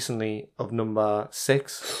best recently of number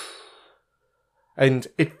 6. And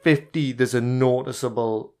at 50, there's a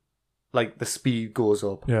noticeable, like, the speed goes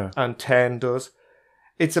up. Yeah. And 10 does.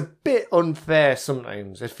 It's a bit unfair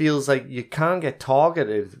sometimes. It feels like you can't get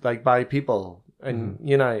targeted, like, by people. And,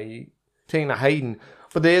 you know, you're taking a hiding.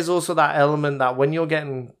 But there's also that element that when you're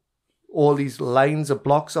getting all these lines of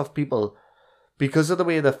blocks off people, because of the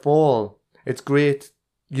way they fall, it's great.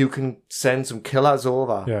 You can send some killers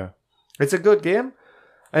over. Yeah. It's a good game.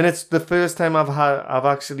 And it's the first time I've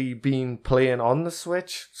actually been playing on the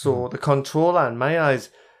Switch. So the controller, in my eyes,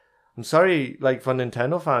 I'm sorry, like for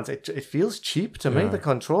Nintendo fans, it feels cheap to me, the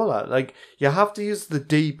controller. Like, you have to use the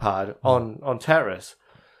D-pad on Tetris.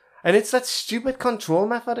 And it's that stupid control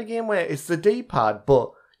method again where it's the D-pad,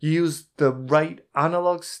 but you use the right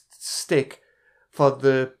analog stick for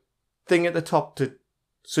the thing at the top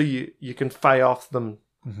so you can fire off them.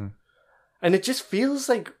 Mm-hmm. And it just feels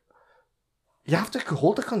like you have to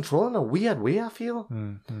hold the control in a weird way, I feel.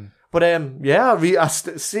 Mm-hmm. But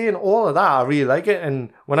seeing all of that, I really like it.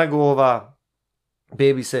 And when I go over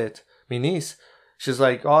babysit my niece, she's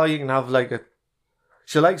like, oh, you can have like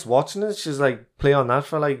she likes watching it. She's like, play on that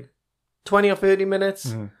for like 20 or 30 minutes.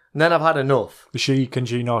 Mm. And then I've had enough. Can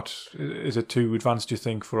she not? Is it too advanced, do you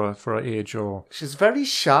think, for her age? Or she's very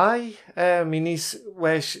shy, my niece,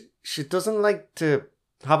 where she doesn't like to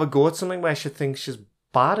have a go at something where she thinks she's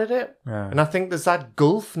bad at it. Yeah. And I think there's that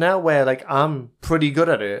gulf now where like I'm pretty good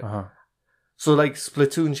at it. Uh-huh. So like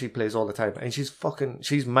Splatoon she plays all the time and she's better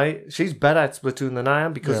at Splatoon than I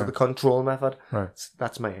am because of the control method. Right.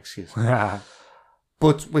 That's my excuse.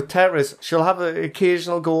 But with Tetris, she'll have an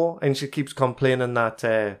occasional go and she keeps complaining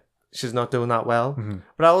that she's not doing that well. Mm-hmm.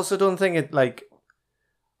 But I also don't think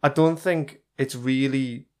it's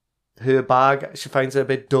really her bag. She finds it a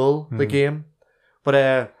bit dull, the game.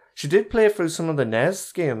 But she did play through some of the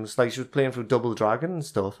NES games, like she was playing through Double Dragon and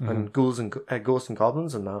stuff, and Ghosts and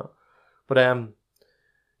Goblins and that. But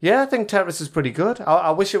I think Tetris is pretty good. I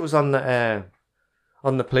wish it was on the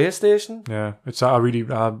PlayStation. Yeah,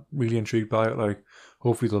 I'm really intrigued by it. Like,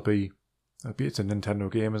 hopefully it's a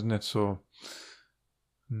Nintendo game, isn't it? So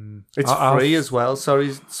it's free as well.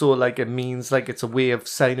 Sorry, so like it means like it's a way of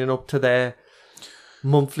signing up to their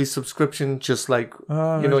monthly subscription, just like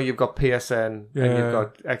you've got PSN and you've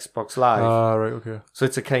got Xbox Live. Right, okay. So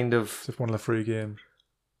it's a kind of it's one of the free games.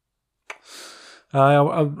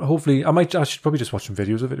 Hopefully, I should probably just watch some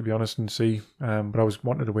videos of it, to be honest, and see. But I was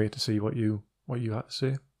wanting to wait to see what you had to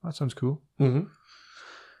say. That sounds cool. Mm-hmm.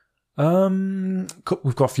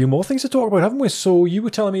 We've got a few more things to talk about, haven't we? So you were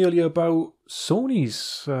telling me earlier about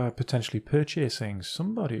Sony's potentially purchasing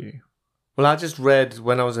somebody. Well, I just read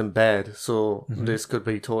when I was in bed, so this could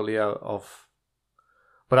be totally out of...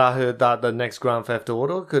 But I heard that the next Grand Theft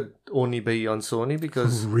Auto could only be on Sony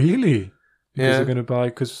because... Really? Because they're going to buy...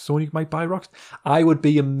 Because Sony might buy Rockstar? I would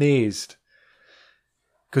be amazed.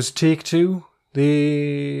 Because Take-Two,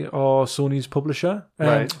 they are Sony's publisher.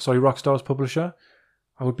 Right. Sorry, Rockstar's publisher.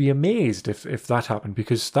 I would be amazed if that happened,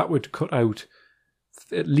 because that would cut out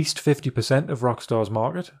at least 50% of Rockstar's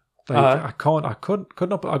market. Like, I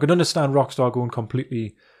could understand Rockstar going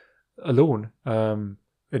completely alone and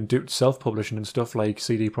do self-publishing and stuff like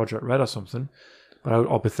CD Projekt Red or something,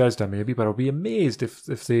 or Bethesda maybe. But I'd be amazed if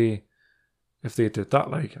they did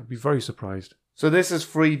that. Like, I'd be very surprised. So this is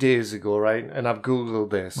 3 days ago, right? And I've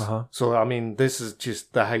googled this. Uh-huh. So I mean, this is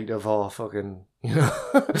just the height of our fucking,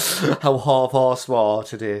 how half-arsed we are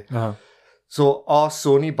today. Uh-huh. So are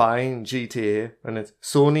Sony buying GTA? And it's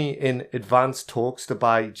Sony in advanced talks to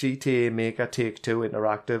buy GTA maker Take-Two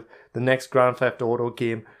Interactive. The next Grand Theft Auto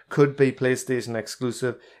game could be PlayStation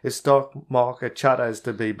exclusive if stock market chatter is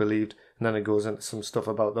to be believed. And then it goes into some stuff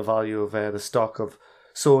about the value of the stock of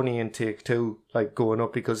Sony and Take-Two like going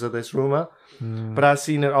up because of this rumor. But I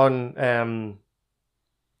seen it on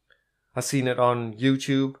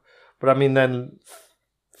YouTube. But I mean, then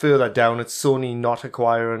further down, it's Sony not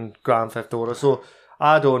acquiring Grand Theft Auto. So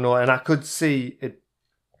I don't know, and I could see it.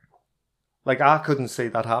 Like, I couldn't see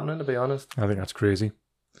that happening, to be honest. I think that's crazy.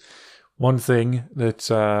 One thing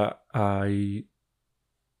that I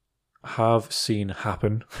have seen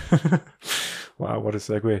happen. Wow, what a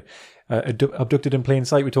segue. Abducted in Plain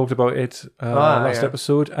Sight, we talked about it last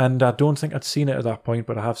episode, and I don't think I'd seen it at that point,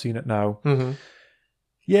 but I have seen it now. Mm-hmm.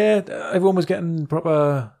 Yeah, everyone was getting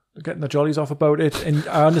the jollies off about it, and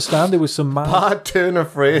I understand there was some mad... Bad turn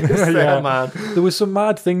of phrase there, man. There was some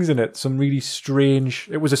mad things in it, some really strange...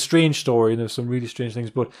 It was a strange story, and there were some really strange things,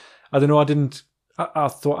 but I don't know, I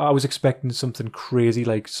thought I was expecting something crazy,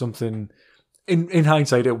 like something... In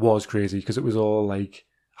hindsight, it was crazy, because it was all like...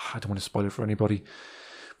 I don't want to spoil it for anybody,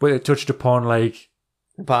 but it touched upon like...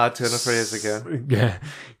 Bad turn of phrase again.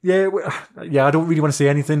 Yeah, I don't really want to say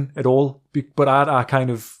anything at all, but I kind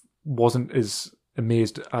of wasn't as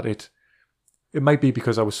amazed at it. It might be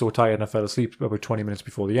because I was so tired and I fell asleep about 20 minutes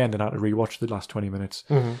before the end and I had to rewatch the last 20 minutes.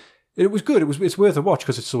 Mm-hmm. It was good. It's worth a watch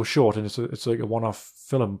because it's so short and it's like a one-off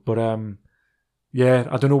film. But yeah,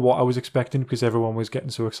 I don't know what I was expecting because everyone was getting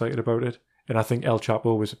so excited about it. And I think El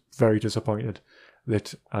Chapo was very disappointed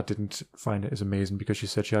that I didn't find it as amazing because she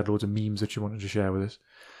said she had loads of memes that she wanted to share with us.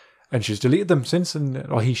 And she's deleted them since,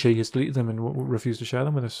 or she has deleted them and refused to share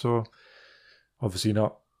them with us. So obviously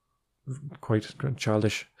not quite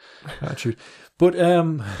childish attitude. But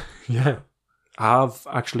yeah, I've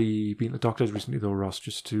actually been to the doctors recently though, Ross,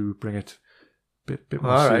 just to bring it a bit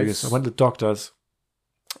more serious. I went to the doctors,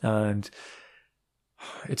 and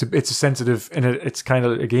it's a sensitive, and it's kind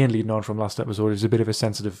of, again, leading on from last episode, it's a bit of a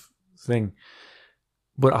sensitive thing.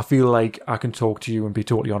 But I feel like I can talk to you and be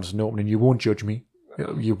totally honest and open, and you won't judge me.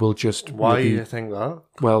 You will just... Why do you think that?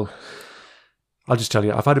 Well, I'll just tell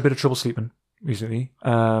you, I've had a bit of trouble sleeping recently. So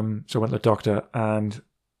I went to the doctor, and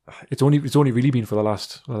it's only really been for the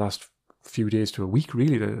last few days to a week,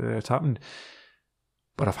 really, that it's happened.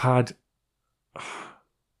 But I've had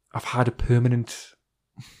a permanent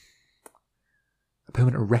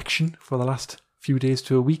erection for the last few days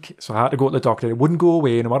to a week. So I had to go to the doctor. It wouldn't go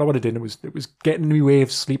away, no matter what I did. It was getting in my way of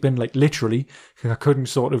sleeping, like literally. I couldn't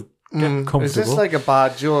sort of get comfortable. Is this like a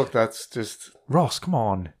bad joke? That's just... Ross, come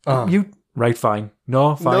on. You... Right, fine.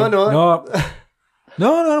 No, fine. No.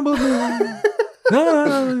 No.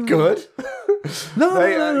 Good.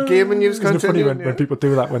 No. Gaming news Isn't it funny continuing. when people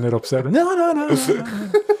do that when they're upset? No.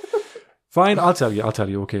 Fine, I'll tell you,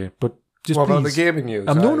 okay. But just what please. about the gaming news?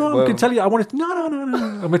 I'm going to tell you, I want to... No.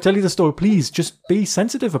 I'm going to tell you the story. Please, just be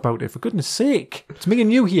sensitive about it, for goodness sake. It's me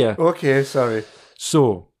and you here. Okay, sorry.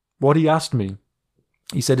 So, what he asked me,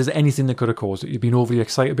 he said, is there anything that could have caused it? You've been overly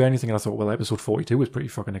excited about anything? And I thought, well, episode 42 was pretty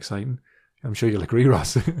fucking exciting. I'm sure you'll agree,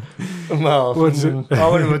 Ross. Well, I went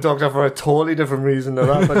to a doctor for a totally different reason to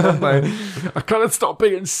that, but never mind. I can't stop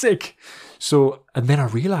being sick. So, and then I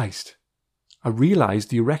realised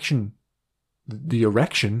the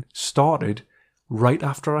erection started right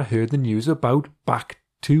after I heard the news about Back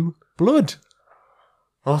to Blood.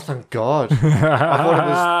 Oh, thank God. I thought it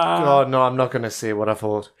was... Oh, no, I'm not going to say what I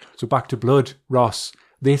thought. So Back to Blood, Ross,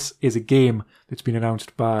 this is a game that's been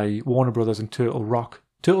announced by Warner Brothers and Turtle Rock.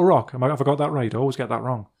 Turtle Rock, have I got that right? I always get that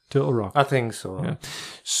wrong. Turtle Rock. I think so. Yeah.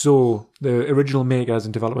 So the original makers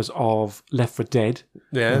and developers of Left 4 Dead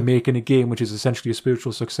are making a game which is essentially a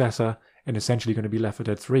spiritual successor and essentially going to be Left 4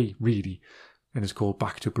 Dead 3, really. And it's called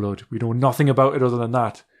Back to Blood. We know nothing about it other than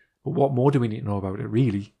that. But what more do we need to know about it,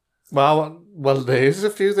 really? Well, there's a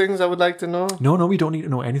few things I would like to know. No, we don't need to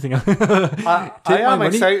know anything. I am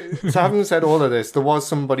excited. So I haven't said all of this. There was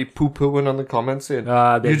somebody poo-pooing on the comments saying,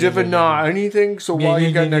 you didn't know anything, so why are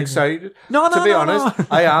you getting excited? No, to be honest,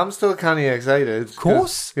 I am still kind of excited. Of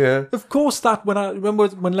course. Yeah. Of course that,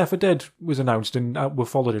 when Left 4 Dead was announced and we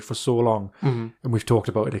followed it for so long, and we've talked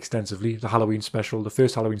about it extensively, the Halloween special, the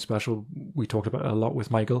first Halloween special, we talked about it a lot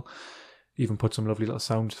with Michael. Even put some lovely little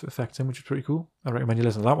sound effects in, which is pretty cool. I recommend you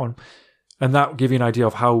listen to that one. And that gave you an idea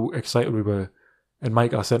of how excited we were. And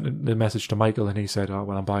I sent the message to Michael and he said, oh,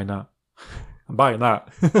 well, I'm buying that. I'm buying that.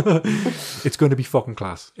 It's going to be fucking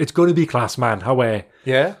class. It's going to be class, man.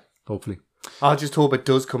 Yeah? Hopefully. I just hope it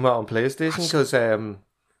does come out on PlayStation because...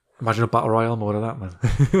 Imagine a Battle Royale mode of that, man.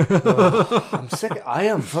 I'm sick. I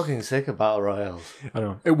am fucking sick of Battle Royales. I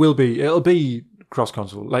know. It will be. It'll be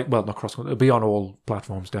cross-console. Not cross-console. It'll be on all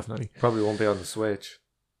platforms, definitely. Probably won't be on the Switch.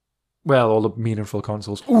 Well, all the meaningful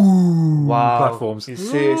consoles. Ooh, wow. Platforms. You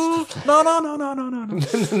say No.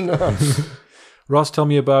 No. Ross, tell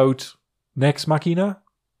me about Nex Machina.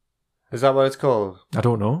 Is that what it's called? I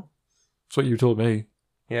don't know. That's what you told me.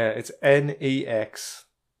 Yeah, it's Nex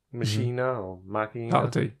Machina or Machina. That'll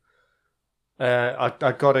do.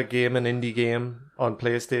 I got an indie game on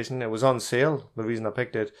PlayStation. It was on sale, the reason I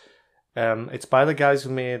picked it. It's by the guys who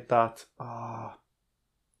made that...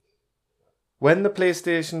 When the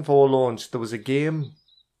PlayStation 4 launched, there was a game,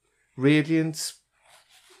 Radiance...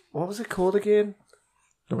 What was it called again?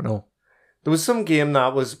 Don't know. There was some game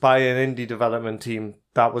that was by an indie development team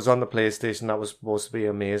that was on the PlayStation that was supposed to be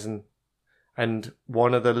amazing. And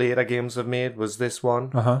one of the later games I've made was this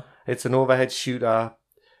one. Uh-huh. It's an overhead shooter.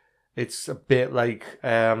 It's a bit like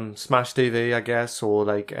Smash TV, I guess, or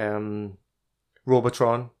like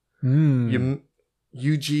Robotron.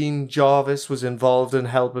 Eugene Jarvis was involved in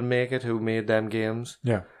helping make it, who made them games.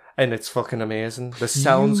 Yeah. And it's fucking amazing. The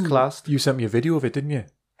sound's classed. You sent me a video of it, didn't you?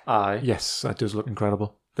 Aye. Yes, that does look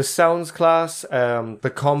incredible. The sound's class.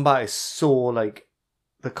 The combat is so, like...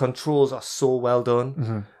 The controls are so well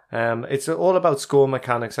done. Mm-hmm. It's all about score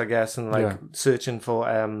mechanics, I guess, and like searching for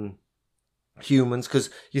humans, because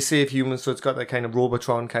you save humans, so it's got that kind of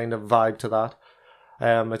Robotron kind of vibe to that.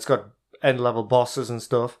 It's got end-level bosses and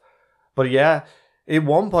stuff. But yeah, at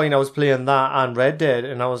one point I was playing that and Red Dead,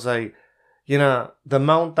 and I was like, you know, the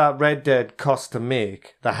amount that Red Dead cost to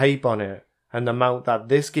make, the hype on it, and the amount that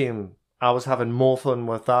this game, I was having more fun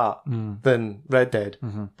with that than Red Dead.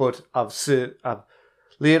 Mm-hmm. But I've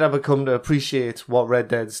later become to appreciate what Red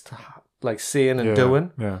Dead's like saying and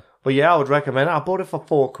doing. Yeah. But yeah, I would recommend it. I bought it for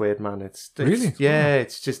 £4, man. It's really? Yeah,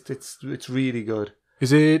 it's really good.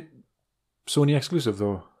 Is it Sony exclusive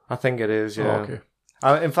though? I think it is, yeah. Oh,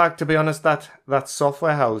 okay. In fact, to be honest, that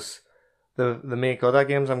software house, they make other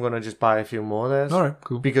games. I'm going to just buy a few more there. All right,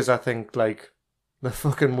 cool. Because I think, like, they're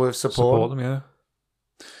fucking worth Support supporting. them,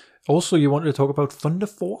 yeah. Also, you wanted to talk about Thunder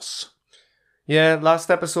Force? Yeah,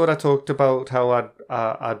 last episode I talked about how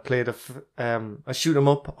I'd played a shoot 'em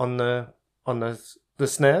up on the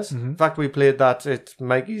SNES. Mm-hmm. In fact, we played that at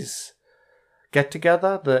Mikey's get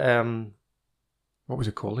together. What was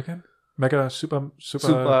it called again? Mega Super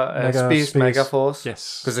Space Mega Force.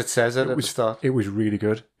 Yes, because it says it at the start. It was really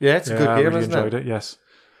good. Yeah, it's a good game, I really isn't enjoyed it? Yes.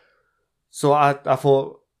 So I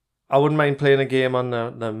thought I wouldn't mind playing a game on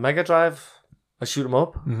the Mega Drive, a shoot 'em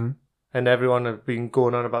up, and everyone had been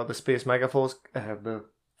going on about the Space Mega Force, the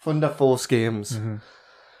Thunder Force games.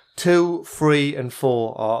 2, 3, and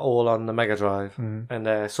 4 are all on the Mega Drive,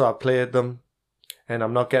 and so I played them, and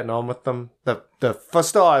I'm not getting on with them. The for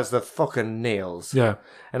starters, the fucking nails. Yeah,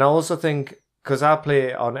 and I also think because I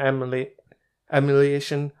play on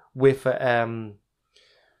emulation with a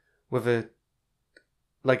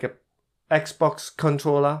like a Xbox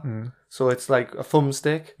controller, so it's like a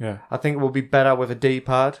thumbstick. Yeah, I think it would be better with a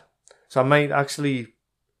D-pad, so I might actually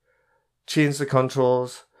change the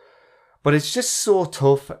controls. But it's just so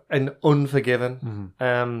tough and unforgiving.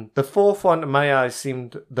 The fourth one, to my eyes,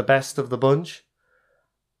 seemed the best of the bunch.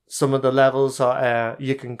 Some of the levels are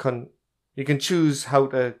you can choose how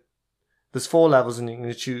to. There's 4 levels, and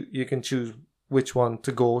you can choose which one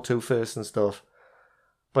to go to first and stuff.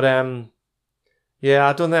 But yeah,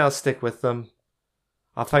 I don't think I'll stick with them.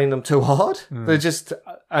 I find them too hard. They're just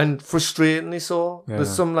and frustratingly so. Yeah.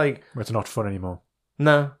 There's some like it's not fun anymore.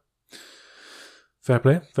 No. Fair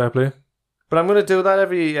play. But I'm going to do that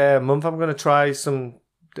every month. I'm going to try some.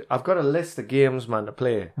 I've got a list of games, man, to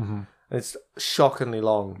play. It's shockingly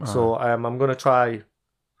long. So I'm going to try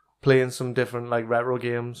playing some different like retro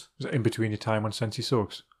games. Is it in between your time on Sensi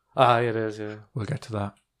Soaks? It is, yeah. We'll get to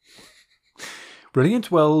that.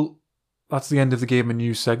 Brilliant. Well, that's the end of the game and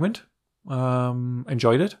news segment.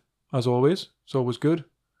 Enjoyed it, as always. It's always good.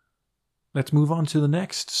 Let's move on to the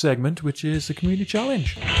next segment, which is the community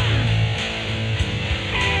challenge.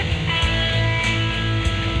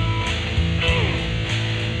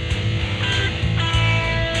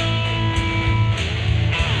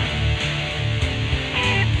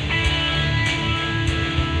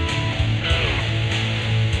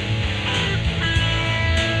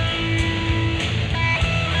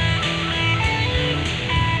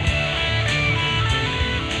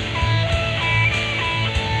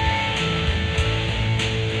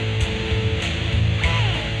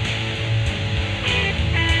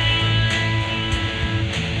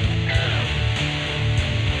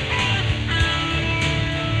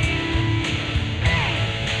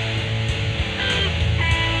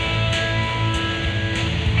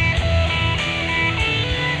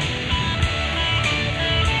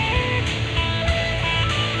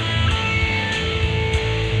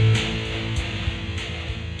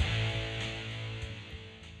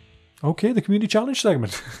 Okay, the community challenge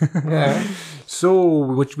segment. Yeah. So,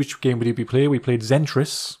 which game did we play? We played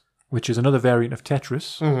Zentris, which is another variant of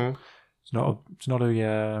Tetris. It's not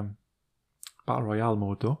a Battle Royale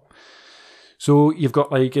mode though. So you've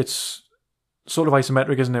got like, it's sort of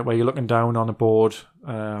isometric, isn't it? Where you're looking down on a board.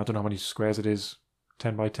 I don't know how many squares it is,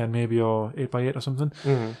 10 by 10 maybe, or 8 by 8 or something.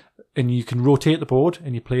 And you can rotate the board,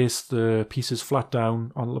 and you place the pieces flat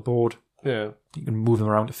down on the board. Yeah. You can move them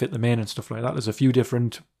around to fit them in and stuff like that. There's a few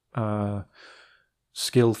different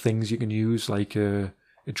skill things you can use, like a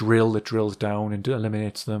drill that drills down and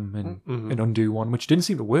eliminates them, and an undo one, which didn't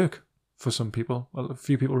seem to work for some people. Well, a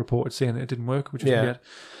few people reported saying that it didn't work, which is weird.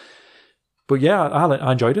 But yeah,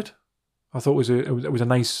 I enjoyed it. I thought it was a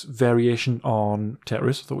nice variation on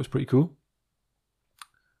Tetris. I thought it was pretty cool.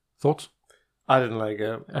 Thoughts? I didn't like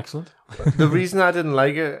it. Excellent. The reason I didn't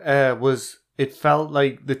like it was it felt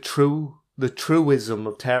like the truism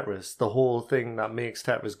of Tetris, the whole thing that makes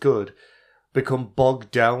Tetris good, become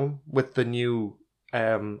bogged down with the new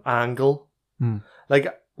angle. Like,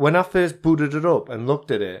 when I first booted it up and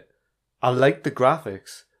looked at it, I liked the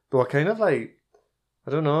graphics. They were kind of like,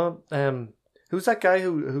 I don't know, who's that guy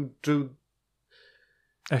who drew...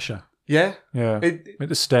 Escher. Yeah? Yeah. With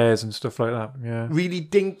the stairs and stuff like that. Yeah. Really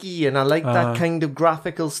dinky, and I like that kind of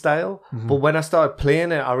graphical style. But when I started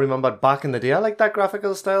playing it, I remembered back in the day, I liked that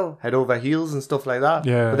graphical style, head over heels and stuff like that.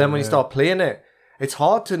 Yeah. But then when you start playing it, it's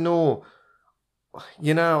hard to know,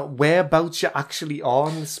 whereabouts you actually are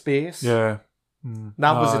in the space. Yeah.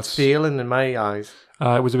 That was its feeling in my eyes.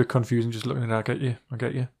 It was a bit confusing just looking at it. I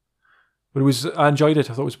get you. But I enjoyed it.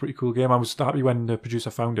 I thought it was a pretty cool game. I was happy when the producer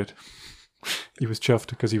found it. He was chuffed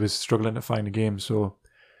because he was struggling to find a game. So,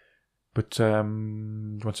 but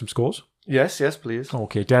you want some scores? Yes, please.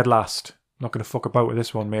 Okay, dead last. Not going to fuck about with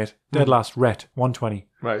this one, mate. Dead last, Rhett, 120.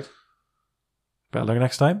 Right. Better luck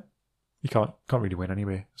next time. You can't really win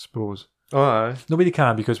anyway, I suppose. Oh, aye. Nobody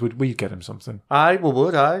can because we'd get him something. Aye, we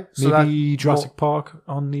would, aye. So maybe Jurassic Park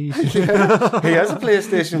on the... Yeah. He has a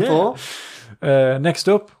PlayStation 4. Next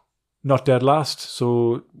up, not dead last,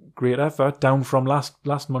 so great effort. Down from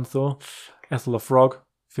last month though. Ethel the Frog,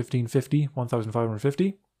 1550,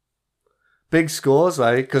 1550. Big scores,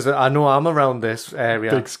 like, because I know I'm around this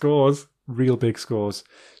area. Big scores. Real big scores.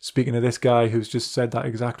 Speaking of this guy who's just said that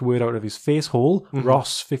exact word out of his face hole,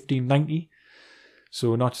 Ross, 1590.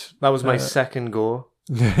 So not... That was my second go.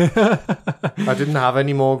 I didn't have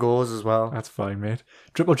any more goes as well. That's fine, mate.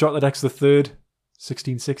 Triple Drop the Decks the third,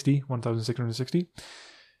 1660, 1660.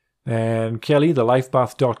 And Kelly,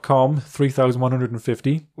 thelifebath.com,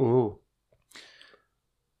 3150. Ooh.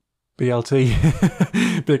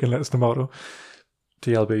 BLT, Bacon, Lettuce, Tomato.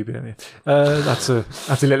 TLB, baby. That's a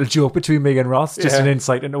little joke between me and Ross, just an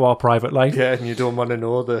insight into our private life. Yeah, and you don't want to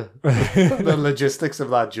know the logistics of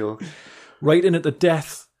that joke. Right in at the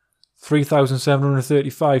death,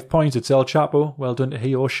 3,735 points. It's El Chapo. Well done to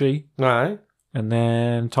he or she. Aye. And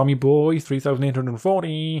then Tommy Boy,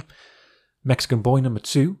 3,840. Mexican Boy number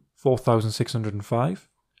 2, 4,605.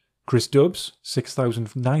 Chris Dubbs,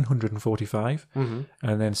 6,945. And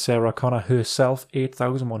then Sarah Connor herself,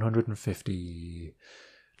 8,150.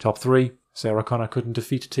 Top 3. Sarah Connor couldn't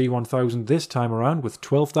defeat T1000 this time around with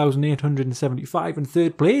 12,875 in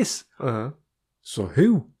third place. So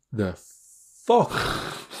who the fuck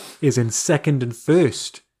is in second and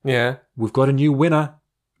first? Yeah. We've got a new winner.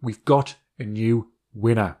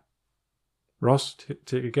 Ross,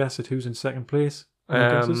 take a guess at who's in second place.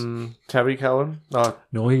 Terry Cowan?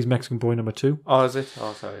 No, he's Mexican Boy number 2. Oh, is it?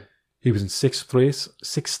 Oh, sorry. He was in sixth place.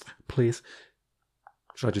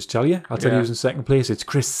 Should I just tell you? I'll tell you who's in second place. It's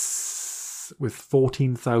Chris with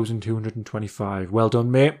 14,225. Well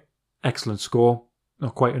done, mate. Excellent score.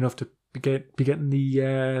 Not quite enough to be getting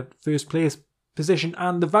the first place position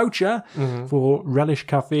and the voucher for Relish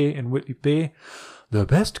Cafe in Whitley Bay. The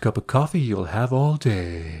best cup of coffee you'll have all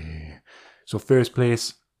day. So first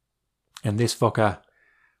place. And this fucker,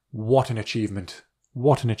 what an achievement.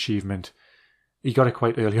 He got it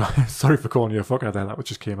quite early on. Sorry for calling you a fucker there, that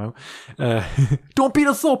just came out. Don't beat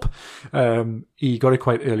us up! He got it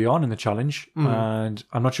quite early on in the challenge, and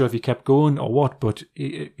I'm not sure if he kept going or what, but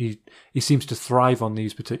he seems to thrive on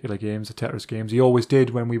these particular games, the Tetris games. He always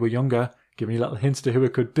did when we were younger, giving you little hints to who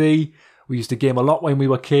it could be. We used to game a lot when we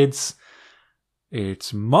were kids.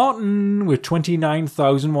 It's Martin with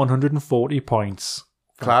 29,140 points.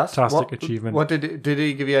 Class. Fantastic achievement. What did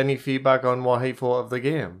he give you any feedback on what he thought of the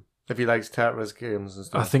game? If he likes Tetris games and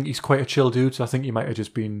stuff. I think he's quite a chill dude, so I think he might have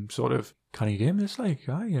just been sort of, canny game this, like,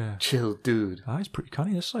 chill dude. He's pretty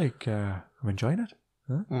canny, this, like, I'm enjoying it.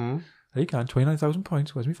 Huh? There you go, 29,000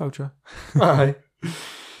 points, where's my voucher? Aye.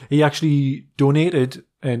 He actually donated,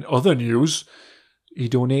 in other news, he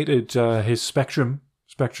donated his Spectrum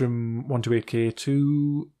 128K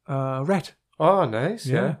to Rhett. Oh, nice,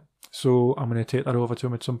 yeah. So I'm going to take that over to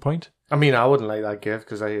him at some point. I mean, I wouldn't like that gift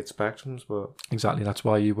because I hate Spectrums, but... Exactly, that's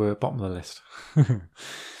why you were bottom of the list.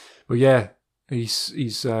 But yeah,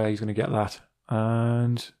 he's going to get that.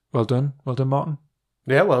 And well done, Martin.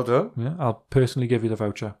 Yeah, well done. Yeah, I'll personally give you the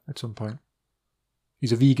voucher at some point.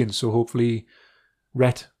 He's a vegan, so hopefully,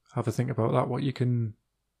 Rhett, have a think about that, what you can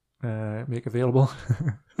make available.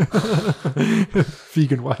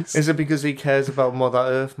 Vegan wise. Is it because he cares about Mother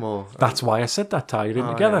Earth more? That's why I said that, tied in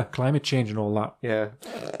together. Yeah. Climate change and all that. Yeah.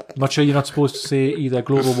 I'm not sure you're not supposed to say either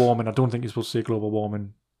global warming. I don't think you're supposed to say global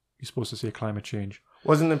warming. You're supposed to say climate change.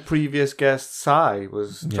 Wasn't the previous guest Sai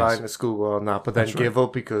was trying to school on that, but then gave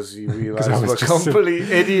up because he realised we were complete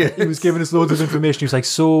idiots. He was giving us loads of information. He was like,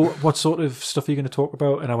 so what sort of stuff are you going to talk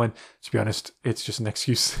about? And I went, to be honest, it's just an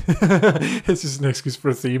excuse. It's just an excuse for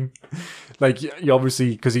a theme. Like, you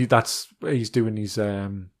obviously, because he's doing his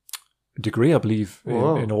degree, I believe,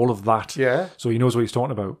 in all of that. Yeah. So he knows what he's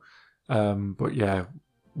talking about. But yeah,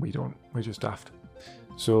 we don't. We're just daft.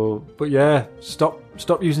 So, but yeah, stop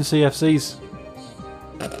using CFCs.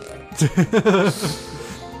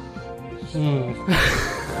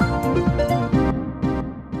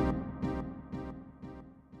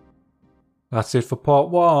 That's it for part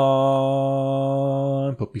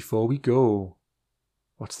 1. But before we go,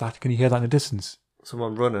 what's that? Can you hear that in the distance?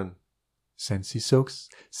 Someone running. Sensi Soaks,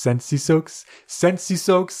 Sensi Soaks, Sensi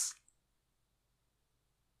Soaks.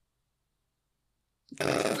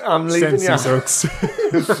 I'm leaving Sensi you. Soaks.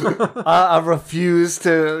 I refuse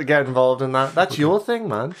to get involved in that. That's your thing,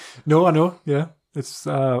 man. No, I know. Yeah, it's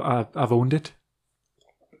I've owned it.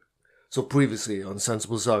 So previously on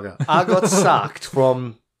Sensible Saga, I got sacked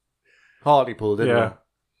from Hartlepool, didn't I?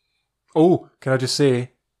 Oh, can I just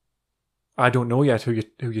say, I don't know yet who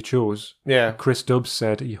you chose. Yeah. Chris Dubbs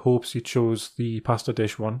said he hopes you chose the pasta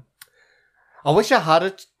dish one. I wish I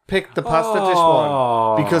had picked the pasta dish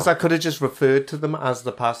one because I could have just referred to them as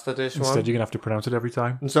the pasta dish one. Instead, you're gonna have to pronounce it every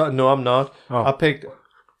time. So, no, I'm not. Oh. I picked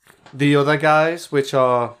the other guys, which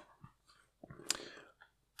are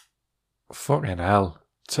Fucking hell.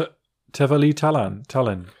 Tivoli Talon.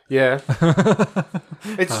 yeah.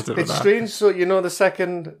 It's strange. So you know the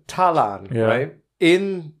second Talon, right?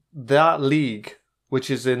 In that league, which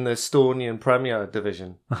is in the Estonian Premier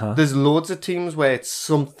Division, there's loads of teams where it's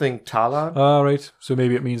something Talon. Oh, right. So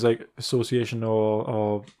maybe it means like association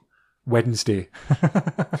or Wednesday.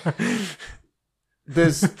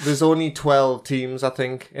 There's only 12 teams, I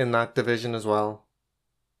think, in that division as well.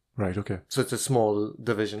 Right. Okay. So it's a small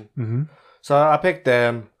division. Mm-hmm. So I picked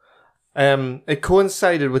them. It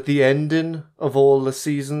coincided with the ending of all the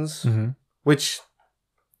seasons, which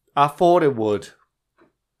I thought it would.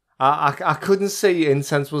 I couldn't see in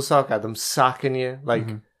Sensible Soccer them sacking you like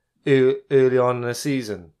early on in the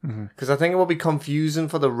season because I think it would be confusing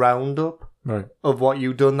for the roundup of what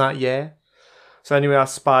you'd done that year. So anyway, I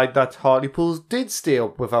spied that Hartlepool did stay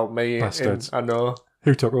up without me. Bastards. I know.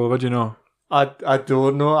 Who took over? Do you know? I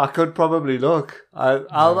don't know. I could probably look.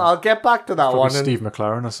 I'll get back to that Probably one. Steve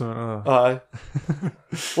McLaren or something.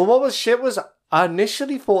 Well, what was shit was I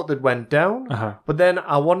initially thought they'd went down, but then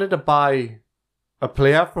I wanted to buy a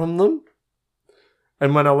player from them,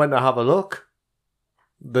 and when I went to have a look,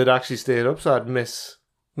 they'd actually stayed up. So I'd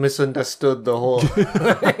misunderstood the whole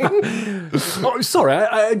thing. Oh, sorry,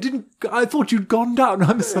 I didn't. I thought you'd gone down.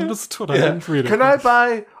 I misunderstood. I didn't read it. Can I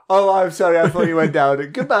buy? Oh, I'm sorry. I thought you went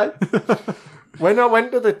down. Goodbye. When I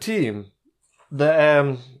went to the team,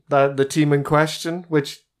 the team in question,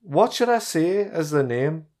 what should I say as the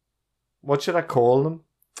name? What should I call them?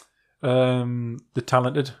 The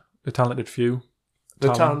talented few.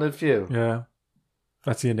 The talented few. Yeah,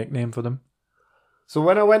 that's your nickname for them. So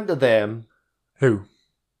when I went to them, who?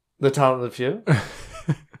 The talented few.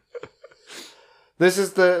 This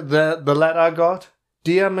is the letter I got.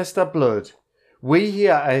 Dear Mr. Blood, we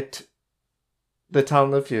here at the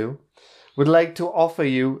Talented Few would like to offer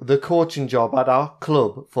you the coaching job at our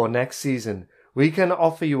club for next season. We can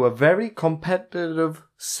offer you a very competitive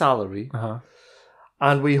salary,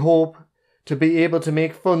 and we hope to be able to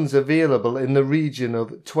make funds available in the region of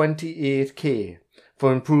 28k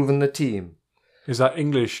for improving the team. Is that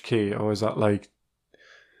English K or is that like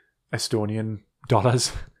Estonian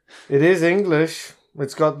dollars? It is English.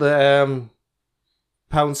 It's got the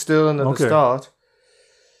pound sterling at the start.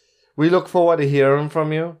 We look forward to hearing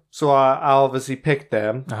from you. So I obviously picked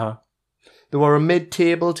them. They were a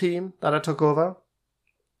mid-table team that I took over.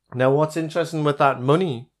 Now what's interesting with that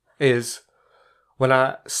money is when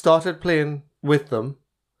I started playing with them,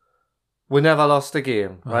 we never lost a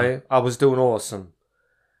game, right? I was doing awesome.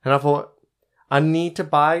 And I thought, I need to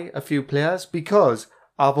buy a few players because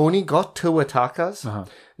I've only got 2 attackers.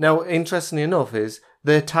 Now, interestingly enough, is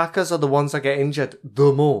the attackers are the ones that get injured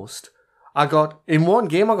the most. In one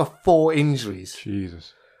game, I got 4 injuries.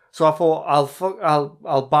 Jesus. So I thought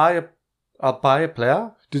I'll buy a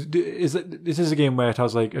player. This is a game where it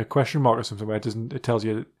has like a question mark or something where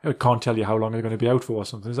it can't tell you how long they're going to be out for or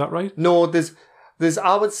something. Is that right? No, there's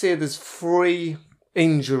I would say there's 3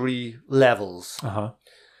 injury levels.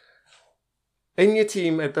 In your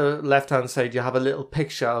team, at the left-hand side, you have a little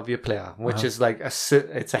picture of your player, which is like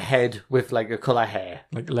it's a head with like a colour hair.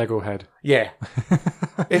 Like Lego head. Yeah.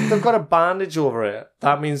 If they've got a bandage over it,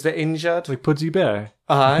 that means they're injured. Like Pudsey Bear?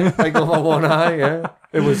 Aye, like over one eye, yeah.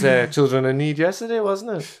 It was Children in Need yesterday,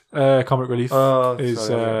 wasn't it? Comic Relief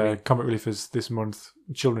Comic Relief is this month.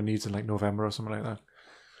 Children Needs in like November or something like that.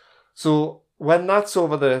 So when that's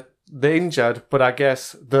over the injured, but I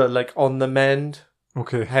guess they're like on the mend.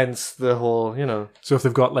 Okay. Hence the whole, So if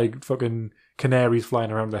they've got like fucking canaries flying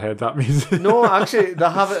around their head, that means no. Actually, they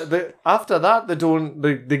have it. After that,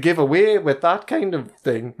 they give away with that kind of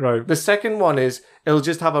thing. Right. The second one is it'll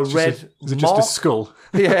just have is red. Is it mark. just a skull?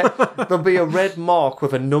 Yeah, there'll be a red mark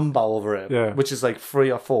with a number over it. Yeah. Which is like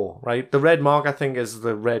 3 or 4. Right. The red mark, I think, is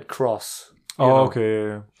the Red Cross. Okay.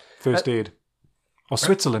 Yeah. First aid. Or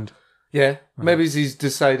Switzerland. Yeah. Maybe he's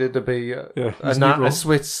decided to be a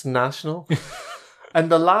Swiss national. And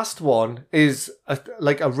the last one is a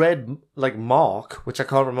red mark, which I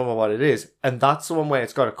can't remember what it is. And that's the one where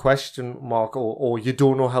it's got a question mark or you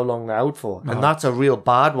don't know how long they're out for. And that's a real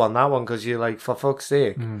bad one, that one, because you're like, for fuck's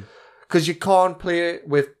sake. Because you can't play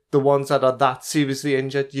with the ones that are that seriously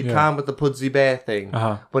injured. You can with the Pudsey Bear thing,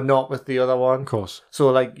 but not with the other one. Of course. So,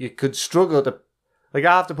 like, you could struggle to... Like,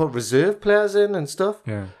 I have to put reserve players in and stuff.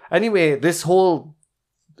 Yeah. Anyway, this whole...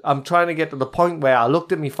 I'm trying to get to the point where I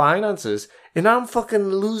looked at my finances and I'm fucking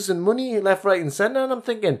losing money left, right and centre. And I'm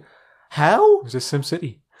thinking, how? Is this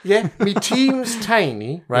SimCity? Yeah, my team's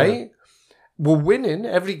tiny, right? Yeah. We're winning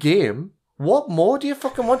every game. What more do you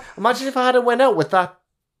fucking want? Imagine if I had went out with that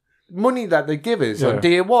money that they give us on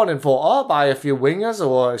day one and thought, I'll buy a few wingers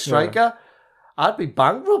or a striker. I'd be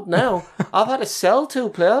bankrupt now. I've had to sell 2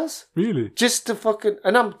 players. Really? Just to fucking...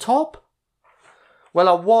 And I'm top. Well,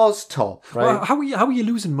 I was top, right? Well, how are you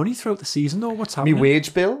losing money throughout the season, though? What's happening? Me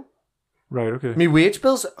wage bill. Right, okay. Me wage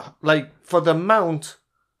bill's, like, for the amount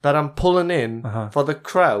that I'm pulling in for the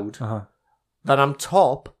crowd, that I'm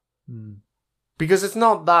top, because it's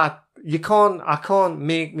not that... I can't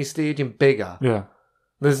make my stadium bigger. Yeah.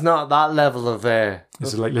 There's not that level of...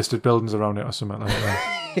 Is it like listed buildings around it or something like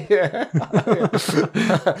that? Yeah.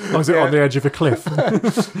 Or is it on the edge of a cliff?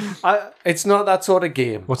 It's not that sort of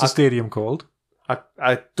game. What's the stadium called?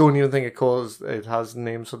 I don't even think it has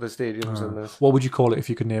names for the stadiums in this. What would you call it if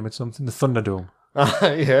you could name it something? The Thunderdome.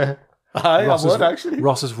 Yeah. I would, actually.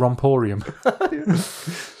 Ross's Romporium.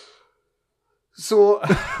 So,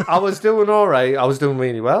 I was doing all right. I was doing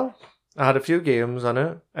really well. I had a few games on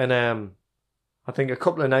it. And I think a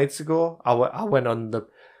couple of nights ago, I went on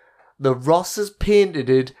the Ross's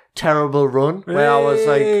Painted terrible run where I was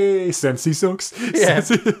like... Sensi Soaks. Yeah.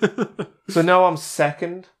 So now I'm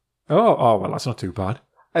second. Oh, well, that's not too bad.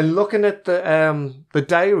 And looking at the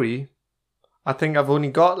diary, I think I've only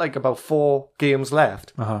got like about 4 games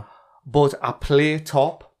left. But I play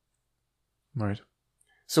top. Right.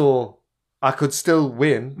 So I could still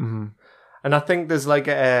win. And I think there's like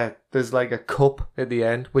a cup at the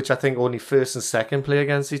end, which I think only first and second play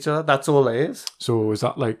against each other. That's all it is. So is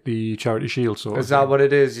that like the Charity Shield sort of Is that what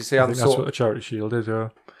it is? You see, I think that's what the Charity Shield is, yeah.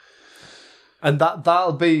 And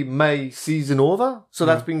that'll be my season over. So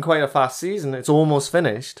that's been quite a fast season. It's almost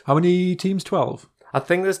finished. How many teams? 12? I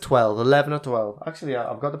think there's 12, 11 or 12. Actually,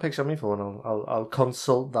 I've got the picture on my phone. I'll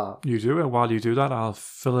consult that. You do it. While you do that, I'll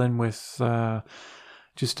fill in with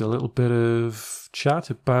just a little bit of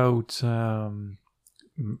chat about...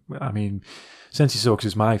 Sensi Soaks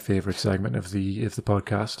is my favourite segment of the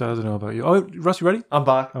podcast. I don't know about you. Oh, Ross, you ready? I'm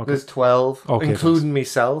back. Okay. There's 12, including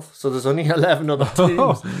myself. So there's only 11 other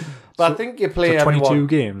teams. But so, I think you play 22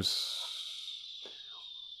 games.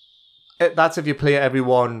 That's if you play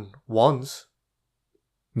everyone once.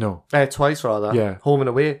 No. Twice, rather. Yeah. Home and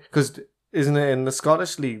away. Because isn't it in the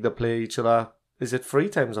Scottish League they play each other, is it 3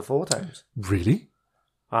 times or 4 times? Really?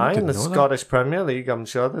 Aye, in the Scottish Premier League, I'm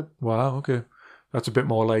sure that... Wow, okay. That's a bit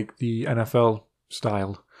more like the NFL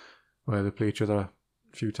style, where they play each other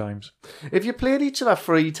a few times. If you played each other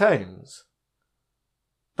 3 times,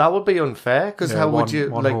 that would be unfair, because how would you...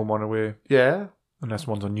 One home, one away. Yeah. Unless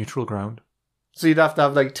one's on neutral ground. So you'd have to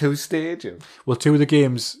have like 2 stadiums? Well, 2 of the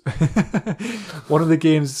games... one of the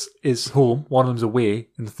games is home, one of them's away,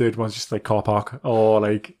 and the third one's just like car park, or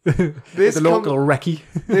like the local recce.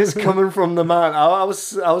 This coming from the man... I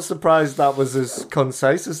was surprised that was as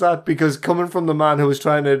concise as that, because coming from the man who was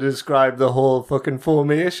trying to describe the whole fucking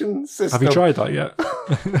formation system... Have you tried that yet?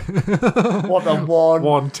 What, the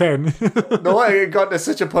 110? No, it got to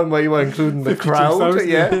such a point where you were including the crowd.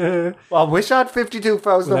 Yeah. Well, I wish I had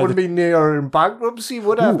 52,000. I wouldn't be near in bankruptcy,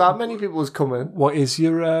 would I? If that many people was coming. What is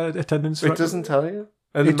your attendance? It doesn't tell you.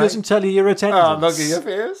 It doesn't tell you your attendance. Oh, look at your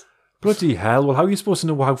face. Bloody hell. Well, how are you supposed to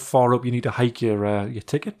know how far up you need to hike your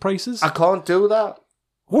ticket prices? I can't do that.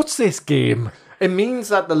 What's this game? It means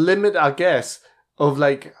that the limit, I guess, of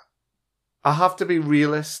like... I have to be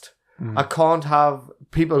realist. I can't have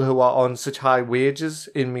people who are on such high wages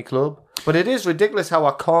in my club. But it is ridiculous how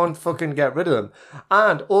I can't fucking get rid of them.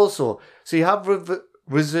 And also, so you have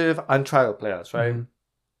reserve and trial players, right?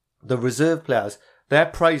 The reserve players, their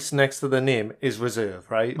price next to the name is reserve,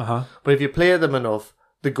 right? But if you play them enough,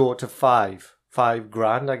 they go to $5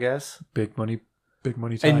 grand, I guess. Big money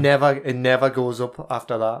time. It never goes up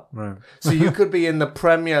after that. Right. So you could be in the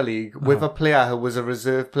Premier League with a player who was a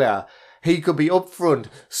reserve player. He could be up front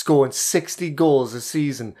scoring 60 goals a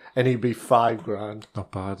season and he'd be $5 grand.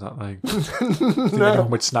 Not bad, that, like.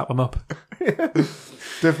 Anyone would snap him up.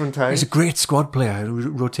 Different times. He's a great squad player.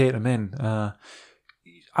 Rotate him in. I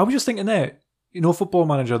was just thinking there, You know Football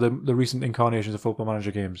Manager, the recent incarnations of Football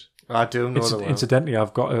Manager games? I do know that. Incidentally,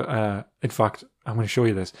 I've got in fact, I'm going to show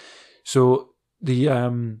you this. So the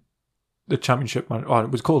Championship Man, it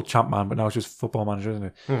was called Champ Man, but now it's just Football Manager, isn't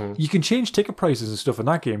it? Mm-hmm. You can change ticket prices and stuff in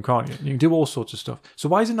that game, can't you? You can do all sorts of stuff. So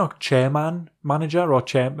why is it not Chairman Manager or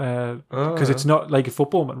Chair? Because it's not like a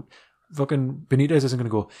football man. Fucking Benitez isn't going to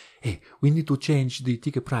go, hey, we need to change the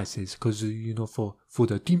ticket prices because, for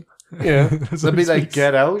the team. Yeah. They'll be like,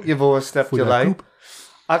 get out, you've overstepped your line. Group.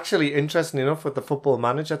 Actually, interesting enough with the Football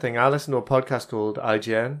Manager thing, I listen to a podcast called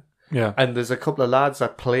IGN. Yeah. And there's a couple of lads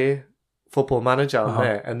that play Football Manager on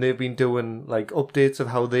there, and they've been doing like updates of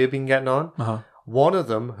how they've been getting on. One of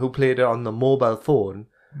them, who played it on the mobile phone,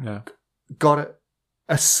 got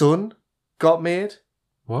a son got made.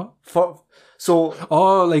 What?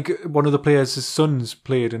 Like one of the players' sons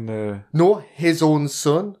played in the... No, his own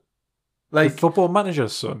son. Like the Football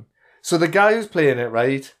Manager's son. So the guy who's playing it,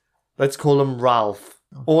 right, let's call him Ralph,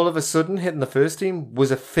 all of a sudden hitting the first team was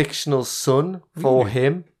a fictional son for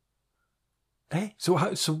him. Hey, so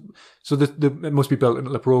it must be built into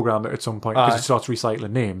the program at some point because it starts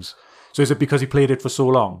recycling names. So is it because he played it for so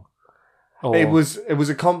long? Or... It was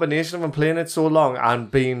a combination of him playing it so long and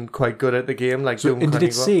being quite good at the game. Like, and did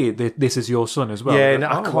it say that this is your son as well? Yeah, and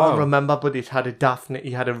I can't remember, but it had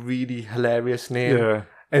he had a really hilarious name. Yeah.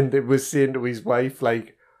 And it was saying to his wife,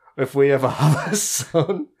 like, if we ever have a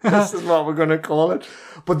son, this is what we're going to call it.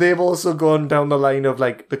 But they've also gone down the line of,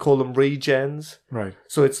 like, they call them regens. Right.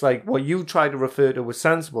 So it's like what you try to refer to as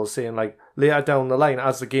sensible, saying, like, later down the line,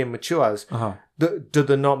 as the game matures, do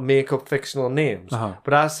they not make up fictional names?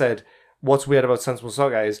 But I said, what's weird about sensible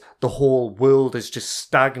soccer is the whole world is just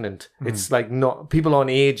stagnant. It's like people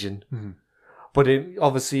aren't aging. But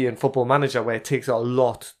obviously in Football Manager, where it takes a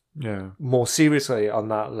lot more seriously on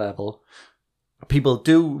that level, people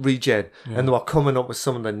do regen, and they were coming up with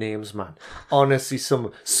some of the names, man. Honestly,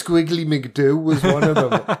 some Squiggly McDoo was one of them.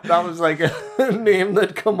 That was like a name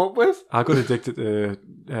they'd come up with. I got addicted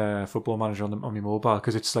to Football Manager on my mobile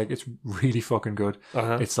because it's really fucking good.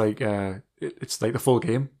 It's like it's like the full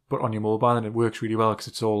game, but on your mobile, and it works really well because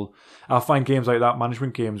it's all. I find games like that,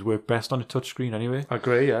 management games, work best on a touchscreen anyway. I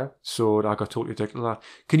agree, yeah. So I got totally addicted to that.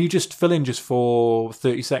 Can you just fill in just for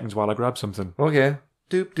 30 seconds while I grab something? Okay.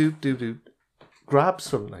 Doop doop doop doop. Grab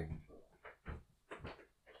something.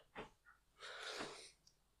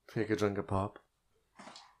 Take a drink of pop.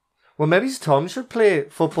 Well, maybe Thom should play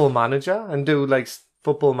Football Manager and do like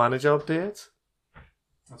Football Manager updates.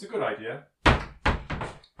 That's a good idea.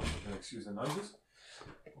 Excuse the noises.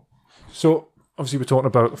 So, obviously, we're talking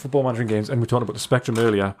about Football Manager games, and we're talking about the Spectrum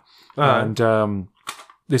earlier. And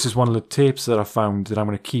this is one of the tapes that I found that I'm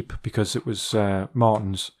going to keep because it was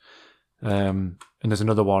Martin's. And there's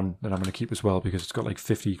another one that I'm going to keep as well because it's got like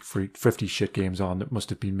 50 shit games on that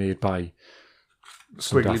must have been made by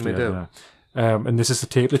Squiggly McDoo. And this is the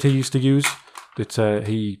tape that he used to use that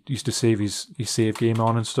he used to save his save game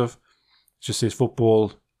on and stuff. It just says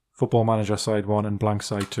Football Manager side 1 and blank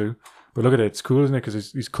side 2. But look at it, it's cool, isn't it?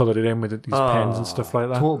 Because he's coloured it in with these pens and stuff like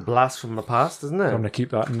that. Total blast from the past, isn't it? I'm going to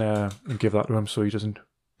keep that and give that to him so he doesn't...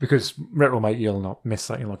 Because Retro Mike, he'll not miss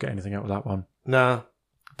that, he'll not get anything out of that one. Nah.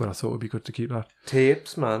 But I thought it would be good to keep that.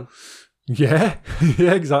 Tapes, man. Yeah,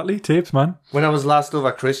 yeah, exactly. Tapes, man. When I was last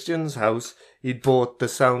over Christian's house, he'd bought the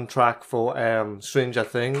soundtrack for Stranger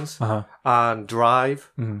Things and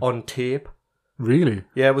Drive on tape. Really?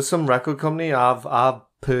 Yeah, it was some record company. I've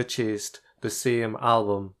purchased the same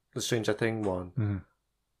album, the Stranger Thing one,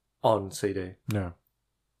 on CD. Yeah.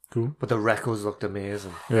 Cool. But the records looked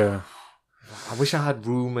amazing. Yeah. I wish I had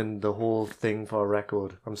room in the whole thing for a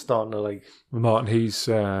record. I'm starting to like... Martin, he's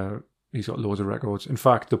got loads of records. In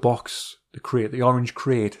fact, the box, the orange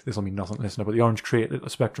crate, this will mean nothing, listener, but the orange crate that the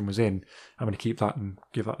Spectrum was in, I'm going to keep that and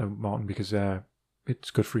give that to Martin because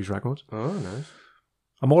it's good for his records. Oh, nice.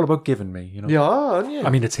 I'm all about giving me, you know. Yeah, aren't you? I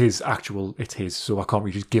mean, it's his, so I can't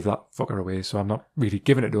really just give that fucker away, so I'm not really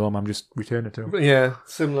giving it to him, I'm just returning it to him. Yeah,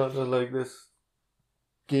 similar to like this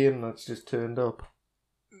game that's just turned up.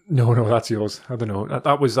 No, that's yours. I don't know. I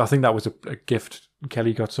think that was a gift.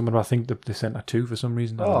 Kelly got someone. I think they sent her 2 for some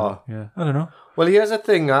reason. I don't know. Well, here's the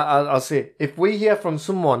thing. I'll say, if we hear from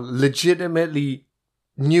someone legitimately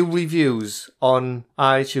new reviews on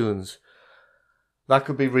iTunes, that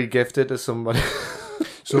could be regifted to somebody.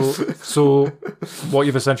 So what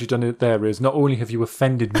you've essentially done there is not only have you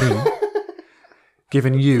offended me,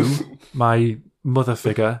 given you, my mother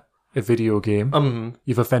figure, a video game,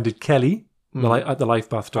 you've offended Kelly. At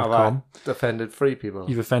thelifebath.com. I've offended 3 people.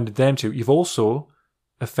 You've offended them too. You've also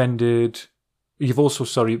belittled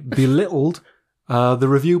the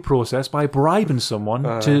review process by bribing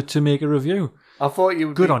someone to make a review. I thought you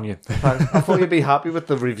would Good on you. I thought you'd be happy with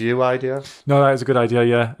the review idea. No, that is a good idea,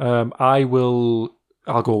 yeah.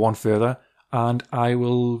 I'll go one further, and I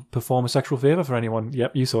will perform a sexual favour for anyone.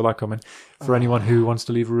 Yep, you saw that coming. For anyone who wants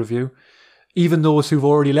to leave a review. Even those who've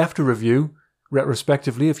already left a review,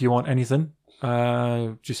 retrospectively, if you want anything,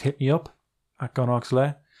 just hit me up at Gonarchs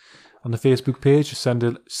on the Facebook page.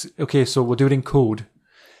 Okay, so we'll do it in code.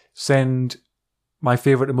 Send my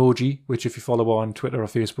favourite emoji, which if you follow on Twitter or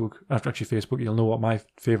Facebook, actually Facebook, you'll know what my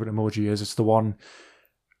favourite emoji is. It's the one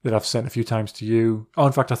that I've sent a few times to you. Oh,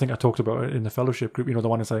 in fact, I think I talked about it in the fellowship group. You know, the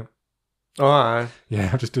one that's like... Oh, aye.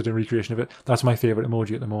 Yeah, I just did a recreation of it. That's my favourite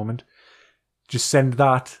emoji at the moment. Just send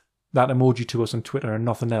that emoji to us on Twitter and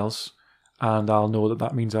nothing else, and I'll know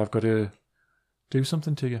that means I've got to do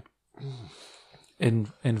something to you.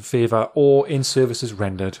 In favour or in services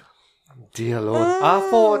rendered. Dear Lord. I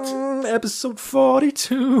thought episode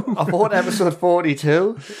 42. I thought episode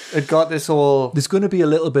 42 had got this all... There's going to be a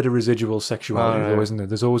little bit of residual sexuality, though, isn't there?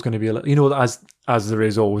 There's always going to be a little... You know, as there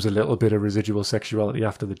is always a little bit of residual sexuality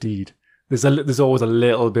after the deed. There's always a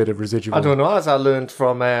little bit of residual... I don't know, as I learned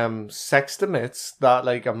from Sextimates, that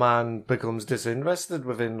like a man becomes disinterested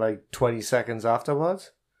within like 20 seconds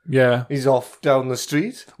afterwards. Yeah. He's off down the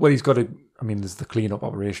street. Well, he's got to... I mean, there's the clean-up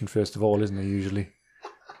operation first of all, isn't there, usually?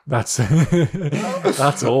 That's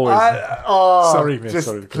always... sorry, mate.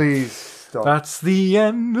 Sorry. Please stop. That's the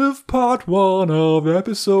end of part 1 of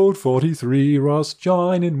episode 43. Ross,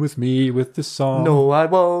 join in with me with the song. No, I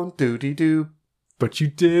won't. Doody-doo. But you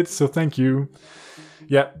did, so thank you.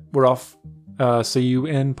 Yeah, we're off. See you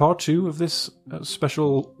in part 2 of this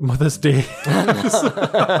special Mother's Day.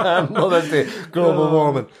 Mother's Day. Global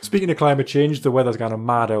warming. Speaking of climate change, the weather's kind of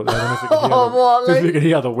mad out there. I don't know if you can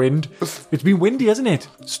hear the wind. It's been windy, hasn't it?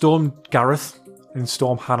 Storm Gareth and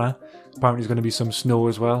Storm Hannah. Apparently there's going to be some snow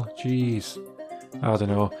as well. Jeez. I don't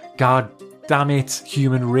know. God damn it,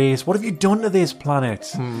 human race. What have you done to this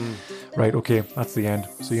planet? Right, okay, that's the end.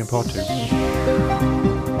 See you in part 2.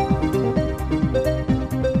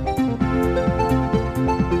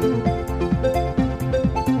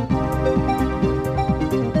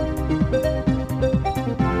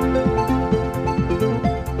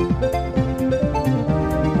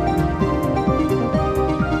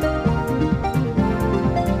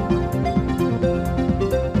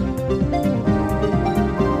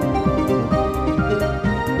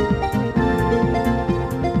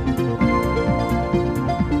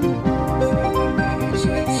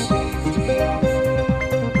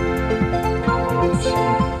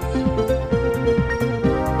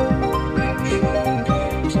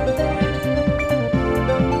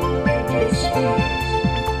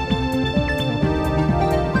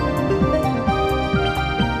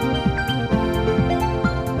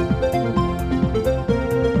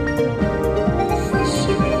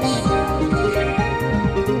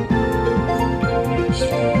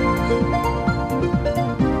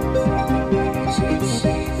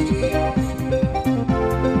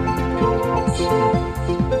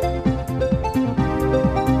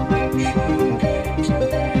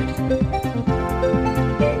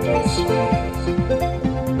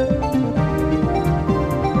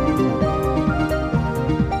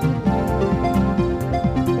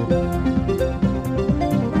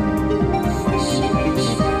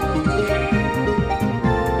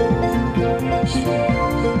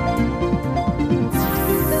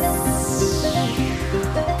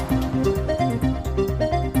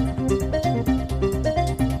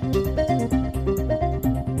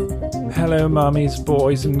 Hello, mummies,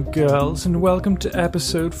 boys and girls, and welcome to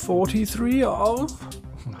episode 43 of...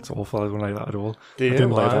 That's awful, I don't like that at all. I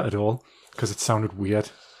didn't like that at all, because it sounded weird.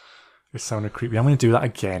 It sounded creepy. I'm going to do that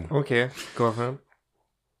again. Okay, go for it.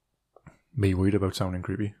 Me worried about sounding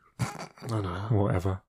creepy. I know. Whatever.